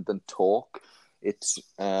important than torque. It's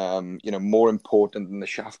more important than the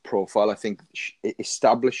shaft profile. I think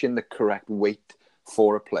establishing the correct weight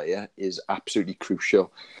for a player is absolutely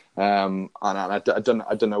crucial. And I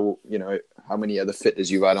don't know how many other fitters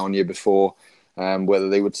you've had on you before, whether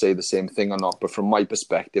they would say the same thing or not. But from my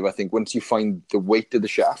perspective, I think once you find the weight of the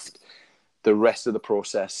shaft, the rest of the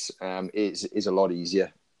process is a lot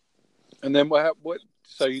easier. And then what?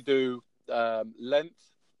 So you do length,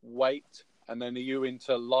 weight, and then are you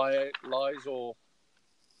into lies or?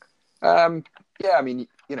 Yeah, I mean,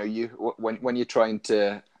 when you're trying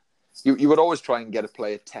to, you would always try and get a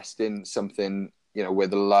player testing something, where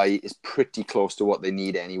the lie is pretty close to what they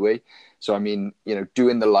need anyway. So I mean,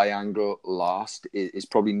 doing the lie angle last is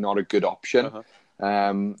probably not a good option.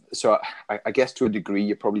 So I guess to a degree,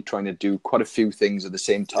 you're probably trying to do quite a few things at the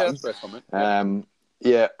same time. Yeah, that's fair comment.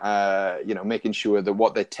 Making sure that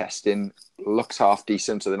what they're testing looks half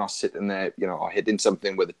decent, so they're not sitting there, or hitting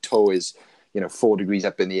something where the toe is, 4 degrees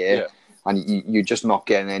up in the air, and you're just not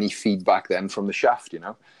getting any feedback then from the shaft,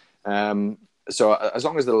 So as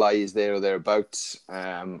long as the lie is there or thereabouts,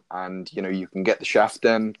 and you can get the shaft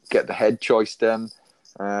done, get the head choice done,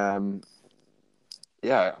 but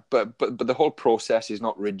the whole process is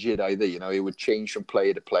not rigid either. It would change from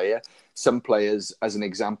player to player. Some players, as an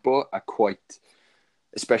example, are quite,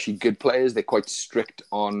 especially good players, they're quite strict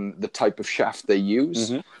on the type of shaft they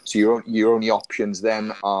use. So your only options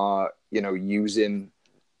then are, using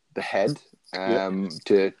the head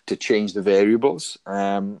to change the variables.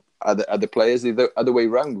 Other players, the other way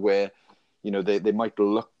around, where they might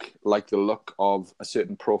look like the look of a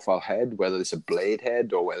certain profile head, whether it's a blade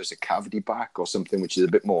head or whether it's a cavity back or something which is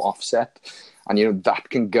a bit more offset, and that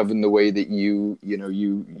can govern the way that you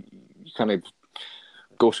kind of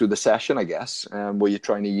go through the session, I guess, where you're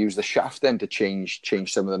trying to use the shaft then to change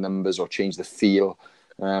some of the numbers or change the feel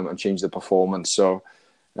and change the performance. So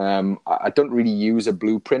I don't really use a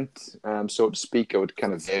blueprint, so to speak. I would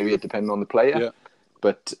kind of vary it depending on the player. Yeah.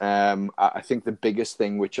 But I think the biggest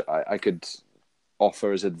thing which I could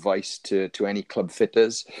offer as advice to any club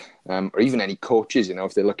fitters, or even any coaches,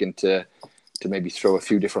 if they're looking to maybe throw a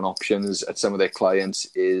few different options at some of their clients,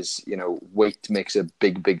 is weight makes a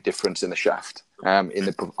big difference in the shaft, in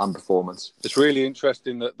the performance. It's really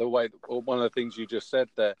interesting that one of the things you just said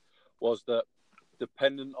there was that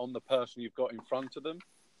dependent on the person you've got in front of them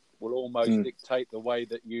will almost dictate the way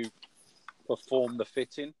that you perform the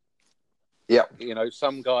fitting. Yeah.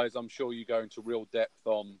 Some guys, I'm sure you go into real depth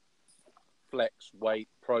on flex, weight,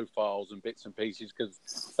 profiles and bits and pieces because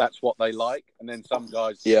that's what they like. And then some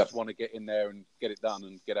guys just want to get in there and get it done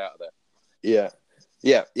and get out of there.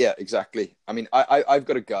 Yeah, exactly. I mean, I've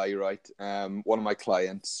got a guy, right? One of my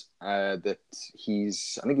clients, that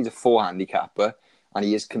I think he's a 4 handicapper, and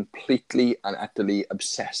he is completely and utterly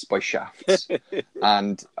obsessed by shafts.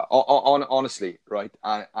 And honestly, right,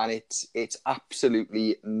 and it's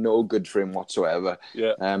absolutely no good for him whatsoever.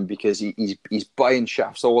 Yeah. Because he's buying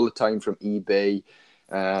shafts all the time from eBay,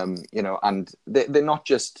 and they're not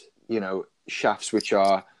just shafts which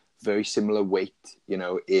are very similar weight,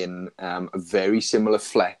 in a very similar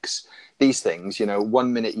flex. These things,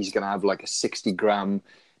 1 minute he's going to have like a 60-gram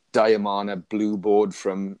Diamana blue board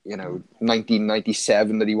from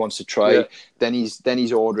 1997 that he wants to try. Yeah. Then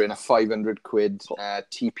he's ordering a 500 quid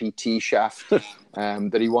TPT shaft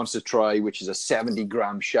that he wants to try, which is a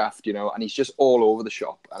 70-gram shaft, and he's just all over the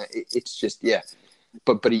shop, and it's just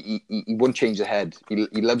But he won't change the head.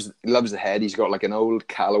 He loves the head. He's got like an old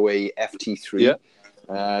Callaway FT3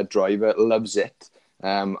 driver, loves it,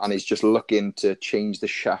 and he's just looking to change the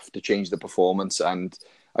shaft to change the performance. And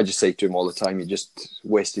I just say to him all the time, you're just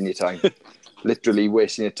wasting your time. Literally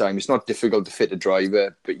wasting your time. It's not difficult to fit a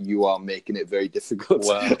driver, but you are making it very difficult.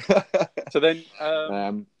 Wow. So then,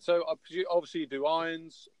 so obviously you do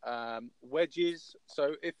irons, wedges.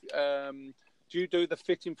 So if do you do the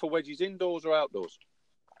fitting for wedges indoors or outdoors?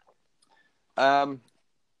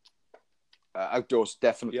 Outdoors,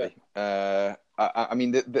 definitely. Yeah. I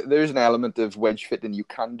mean, there is an element of wedge fitting you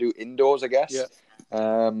can do indoors, I guess.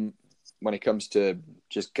 Yeah. When it comes to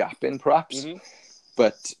just gapping, perhaps.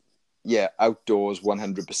 But yeah, outdoors,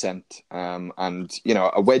 100%. And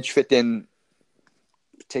a wedge fitting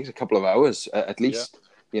takes a couple of hours at least.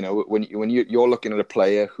 Yeah. When you're looking at a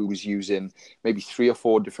player who's using maybe 3 or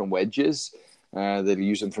 4 different wedges, they're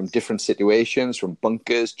using from different situations, from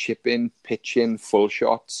bunkers, chipping, pitching, full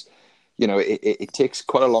shots. It takes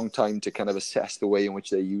quite a long time to kind of assess the way in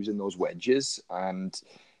which they're using those wedges, and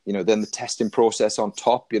then the testing process on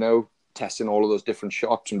top. Testing all of those different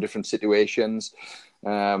shots from different situations.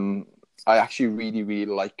 I actually really,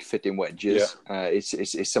 really like fitting wedges. Yeah.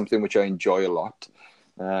 It's something which I enjoy a lot.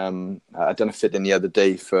 I done a fitting the other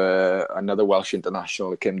day for another Welsh international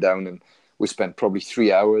that came down, and we spent probably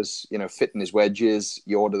 3 hours, fitting his wedges.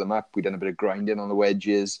 You order them up. We done a bit of grinding on the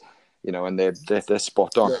wedges, and they're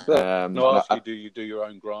spot on. Do you do your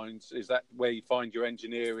own grinds? Is that where you find your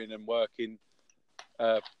engineering and working?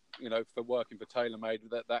 For working for TaylorMade,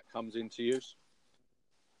 that comes into use?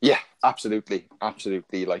 Yeah, absolutely.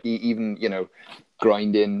 Like even,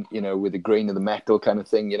 grinding, with the grain of the metal kind of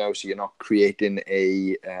thing, so you're not creating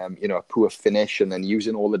a poor finish and then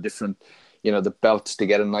using all the different, the belts to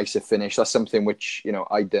get a nicer finish. That's something which,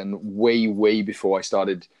 I done way before I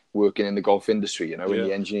started working in the golf industry, in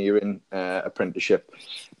the engineering apprenticeship.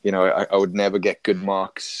 I would never get good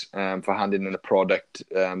marks for handing in a product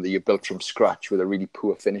that you built from scratch with a really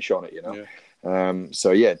poor finish on it,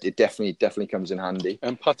 So yeah, it definitely comes in handy.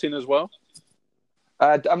 And putting as well?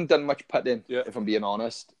 I haven't done much putting, if I'm being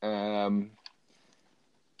honest. I'm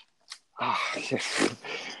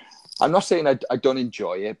not saying I don't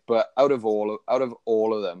enjoy it, but out of all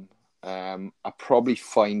of them, I probably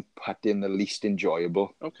find putting the least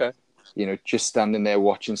enjoyable. Okay. Just standing there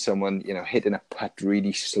watching someone, hitting a putt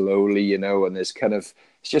really slowly, and there's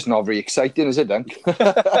it's just not very exciting, is it, Dunk?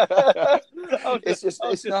 It's just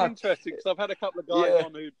interesting because I've had a couple of guys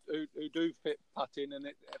on who do fit putting, and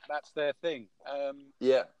that's their thing.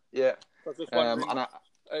 Yeah. I was just wondering,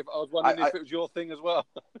 I was wondering if it was your thing as well.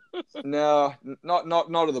 No, not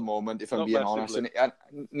at the moment, if I'm being honest.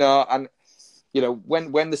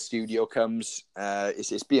 When the studio comes,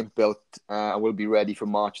 it's being built and will be ready for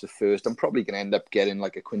March the 1st. I'm probably going to end up getting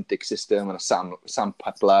like a Quintic system and a Sam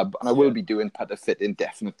Putt Lab, and I will be doing putter fitting,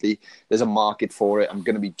 definitely. There's a market for it. I'm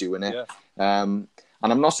going to be doing it. And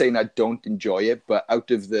I'm not saying I don't enjoy it, but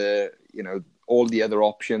out of the, all the other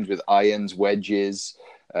options with irons, wedges,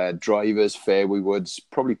 drivers, fairway woods,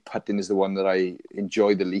 probably putting is the one that I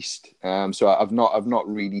enjoy the least. So I've not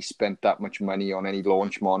really spent that much money on any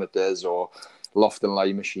launch monitors or loft and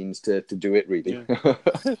lie machines to do it, really.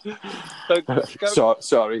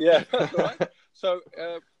 Sorry. Yeah, that's all right. So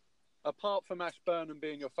apart from Ashburnham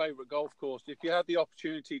being your favourite golf course, if you had the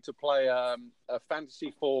opportunity to play a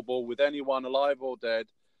fantasy 4-ball with anyone alive or dead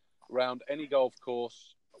around any golf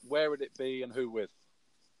course, where would it be and who with?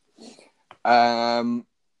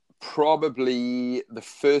 Probably the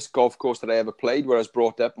first golf course that I ever played, where I was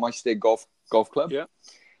brought up, My State Golf Club. Yeah.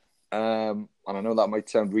 And I know that might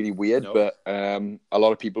sound really weird, but a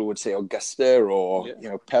lot of people would say Augusta or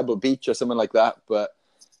Pebble Beach or something like that. But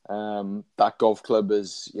that golf club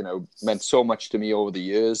has meant so much to me over the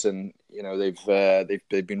years, and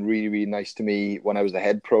they've been really, really nice to me when I was the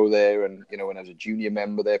head pro there, and when I was a junior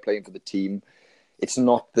member there playing for the team. It's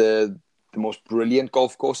not the most brilliant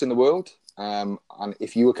golf course in the world. And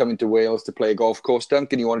if you were coming to Wales to play a golf course,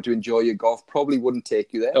 Duncan, you wanted to enjoy your golf, probably wouldn't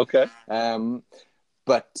take you there. Okay.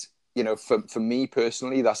 But for me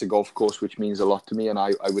personally, that's a golf course which means a lot to me, and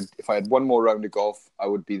I would, if I had one more round of golf, I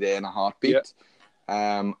would be there in a heartbeat.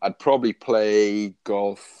 Yeah. I'd probably play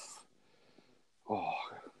golf.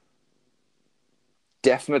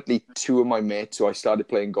 Definitely two of my mates who I started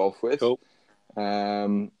playing golf with. Cool.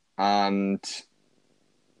 And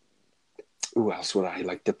who else would I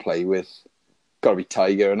like to play with? Got to be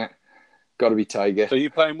Tiger, innit? Got to be Tiger. So you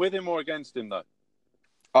playing with him or against him, though?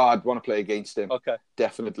 Oh, I'd want to play against him. Okay.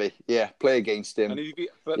 Definitely. Yeah, play against him. And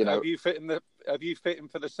have you fit him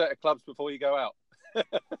for the set of clubs before you go out?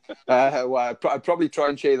 Well, I'd probably try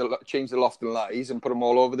and change the loft and lies and put them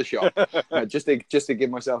all over the shop, just to give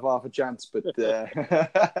myself half a chance. But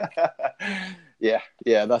yeah,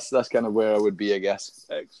 that's kind of where I would be, I guess.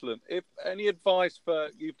 Excellent. If any advice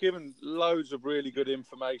you've given loads of really good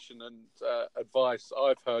information and advice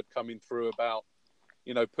I've heard coming through about,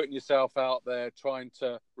 putting yourself out there, trying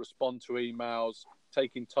to respond to emails,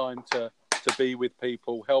 taking time to be with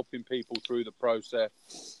people, helping people through the process,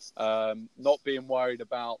 not being worried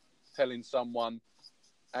about telling someone,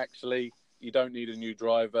 actually, you don't need a new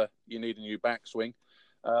driver, you need a new backswing.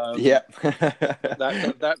 That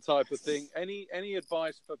type of thing. Any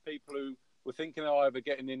advice for people who were thinking of either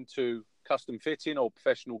getting into custom fitting or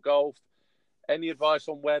professional golf? Any advice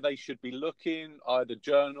on where they should be looking, either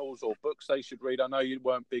journals or books they should read? I know you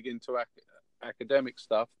weren't big into academic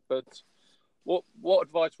stuff, but what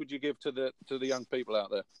advice would you give to the young people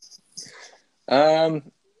out there?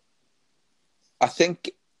 I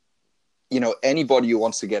think anybody who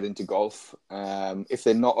wants to get into golf, if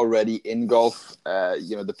they're not already in golf,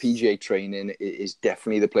 the PGA training is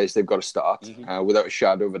definitely the place they've got to start, without a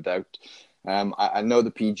shadow of a doubt. I know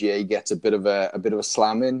the PGA gets a bit of a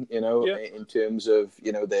slamming, in terms of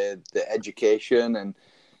the education and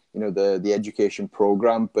the education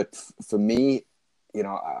program. But for me,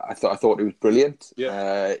 I thought it was brilliant.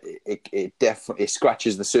 Yeah. It definitely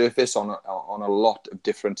scratches the surface on a lot of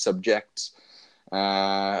different subjects.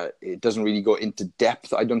 It doesn't really go into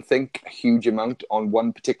depth, I don't think, a huge amount on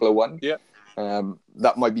one particular one. Yeah.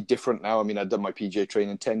 That might be different now. I mean, I'd done my PGA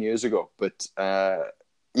training 10 years ago, but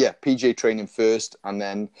PGA training first, and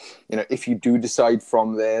then if you do decide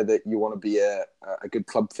from there that you want to be a good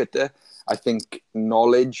club fitter, I think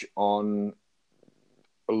knowledge on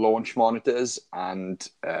launch monitors and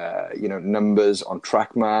numbers on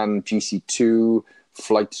TrackMan, GC2,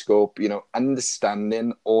 FlightScope,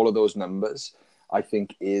 understanding all of those numbers, I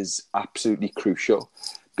think is absolutely crucial,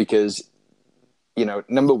 because, you know,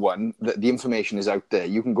 number one, the information is out there.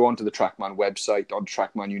 You can go onto the TrackMan website, on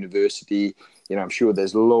TrackMan University. You know, I'm sure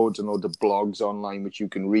there's loads and loads of blogs online which you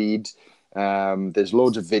can read. There's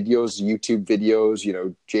loads of videos, YouTube videos, you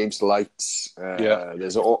know, James Lights.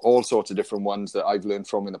 There's all sorts of different ones that I've learned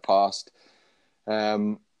from in the past.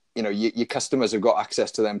 You know, your customers have got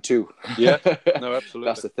access to them too. Yeah, no, absolutely.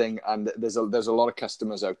 That's the thing. And there's a lot of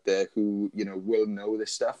customers out there who, you know, will know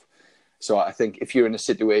this stuff. So I think if you're in a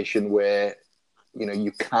situation where, you know,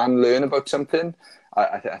 you can learn about something,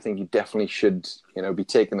 I think you definitely should, you know, be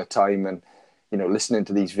taking the time and, you know, listening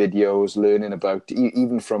to these videos, learning about,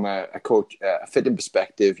 even from a coach, a fitting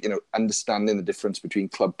perspective, you know, understanding the difference between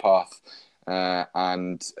club path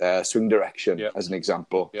and swing direction, as an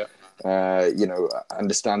example. You know,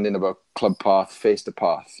 understanding about club path, face to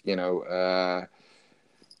path, you know,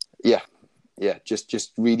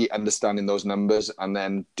 just really understanding those numbers and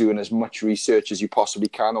then doing as much research as you possibly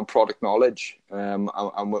can on product knowledge. And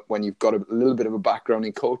when you've got a little bit of a background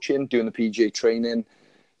in coaching, doing the PGA training,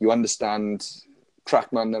 you understand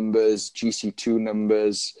TrackMan numbers, GC2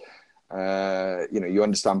 numbers, you know, you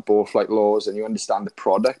understand ball flight laws and you understand the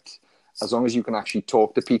product. As long as you can actually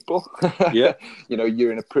talk to people, you know,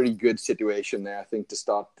 you're in a pretty good situation there, I think, to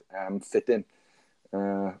start fitting.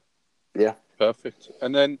 Perfect.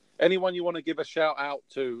 And then anyone you want to give a shout out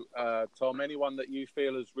to, Tom, anyone that you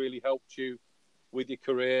feel has really helped you with your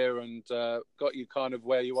career and got you kind of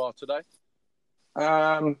where you are today?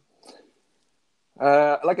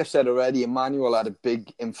 Like I said already, Emmanuel had a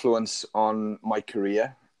big influence on my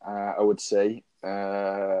career, I would say.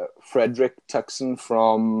 Frederick Tuxon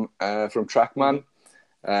from TrackMan.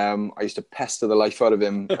 I used to pester the life out of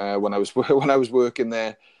him when I was working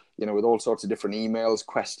there, you know, with all sorts of different emails,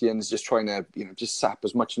 questions, just trying to, you know, just sap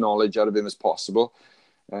as much knowledge out of him as possible.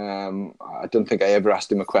 I don't think I ever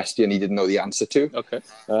asked him a question he didn't know the answer to. Okay.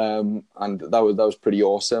 And that was pretty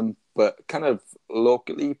awesome. But kind of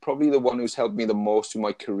locally, probably the one who's helped me the most in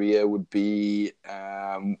my career would be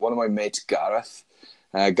one of my mates, Gareth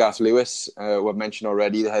Lewis, who I've mentioned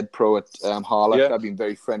already, the head pro at Harlech. I've been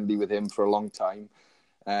very friendly with him for a long time.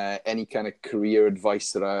 Any kind of career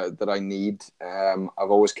advice that I need, I've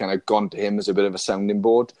always kind of gone to him as a bit of a sounding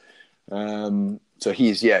board. So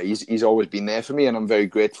he's always been there for me, and I'm very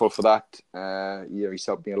grateful for that. You know, he's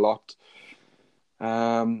helped me a lot.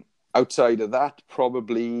 Outside of that,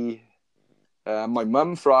 probably my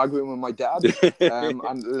mum for arguing with my dad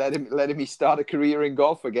and letting me start a career in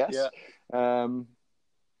golf, I guess.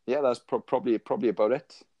 That's probably about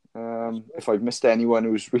it. If I've missed anyone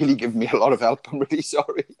who's really given me a lot of help, I'm really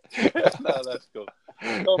sorry. No, that's cool.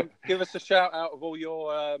 Tom, give us a shout out of all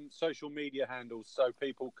your social media handles so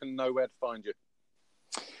people can know where to find you.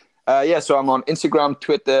 So I'm on Instagram,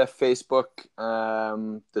 Twitter, Facebook,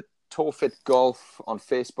 the ToeFit Golf on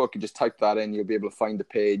Facebook. You just type that in, you'll be able to find the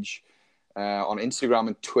page. On Instagram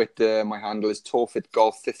and Twitter, my handle is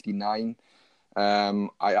ToeFitGolf59.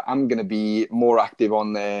 I am going to be more active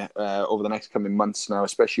on there over the next coming months now,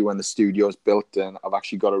 especially when the studio's built and I've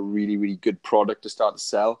actually got a really, really good product to start to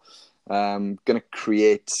sell. I'm going to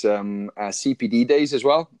create some CPD days as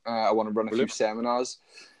well. I want to run a few seminars.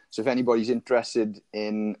 So if anybody's interested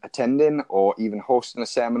in attending or even hosting a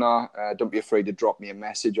seminar, don't be afraid to drop me a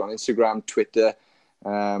message on Instagram, Twitter,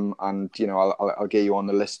 and you know I'll get you on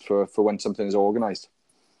the list for when something is organised.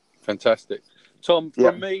 Fantastic. Tom,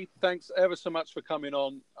 from me, thanks ever so much for coming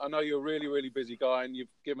on. I know you're a really, really busy guy and you've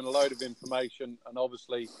given a load of information, and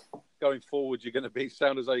obviously going forward you're going to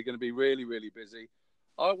sound as though you're going to be really, really busy.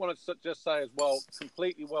 I want to just say as well,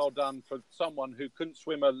 completely well done for someone who couldn't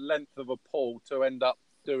swim a length of a pool to end up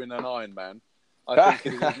doing an Ironman. I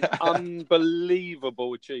think it is an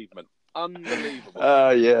unbelievable achievement. Unbelievable.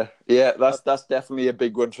 That's definitely a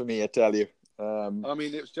big one for me, I tell you. I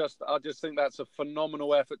mean, I just think that's a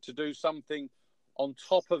phenomenal effort to do something on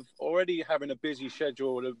top of already having a busy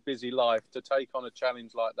schedule and a busy life. To take on a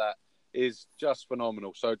challenge like that is just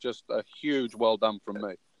phenomenal. So just a huge well done from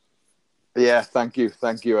me. Yeah, thank you.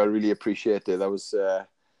 I really appreciate it. That was,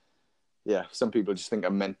 some people just think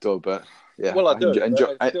I'm mental, but yeah. Well, I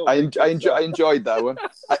enjoyed that one.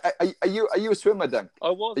 Are you a swimmer, Dan? I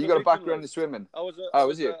was. You got a background in swimming? I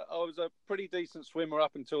was a pretty decent swimmer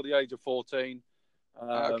up until the age of 14.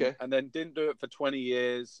 Okay. And then didn't do it for 20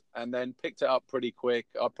 years and then picked it up pretty quick.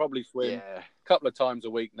 I probably swim a couple of times a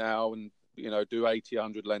week now and, you know, do 80,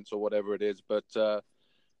 100 lengths or whatever it is. But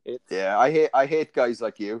I hate guys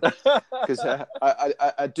like you because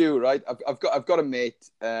I do, right? I've got a mate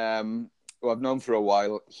who I've known for a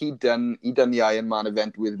while. He done the Ironman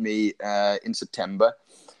event with me in September,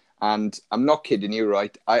 and I'm not kidding you,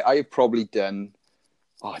 right? I've probably done,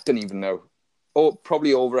 I don't even know,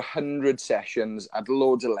 probably over 100 sessions, had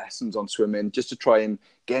loads of lessons on swimming just to try and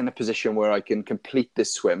get in a position where I can complete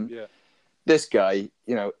this swim. Yeah. This guy,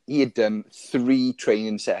 he had done 3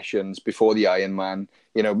 training sessions before the Ironman,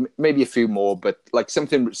 maybe a few more, but like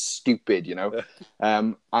something stupid,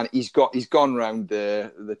 and he's gone around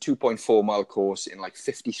the 2.4 mile course in like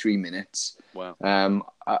 53 minutes. Wow.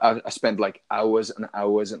 I spent like hours and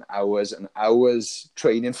hours and hours and hours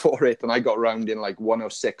training for it, and I got around in like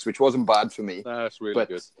 106, which wasn't bad for me. That's really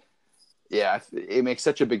good. Yeah, it makes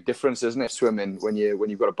such a big difference, doesn't it, swimming, when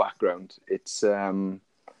you've got a background. It's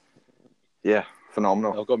yeah,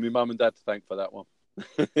 phenomenal. I've got my mum and dad to thank for that one.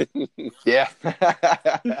 Yeah.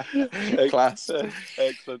 Class.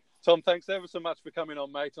 Excellent. Tom, thanks ever so much for coming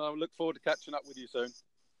on, mate, and I look forward to catching up with you soon.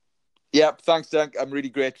 Yeah, thanks, Dunk. I'm really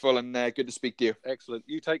grateful, and good to speak to you. Excellent.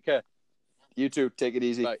 You take care. You too. Take it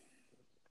easy. Bye.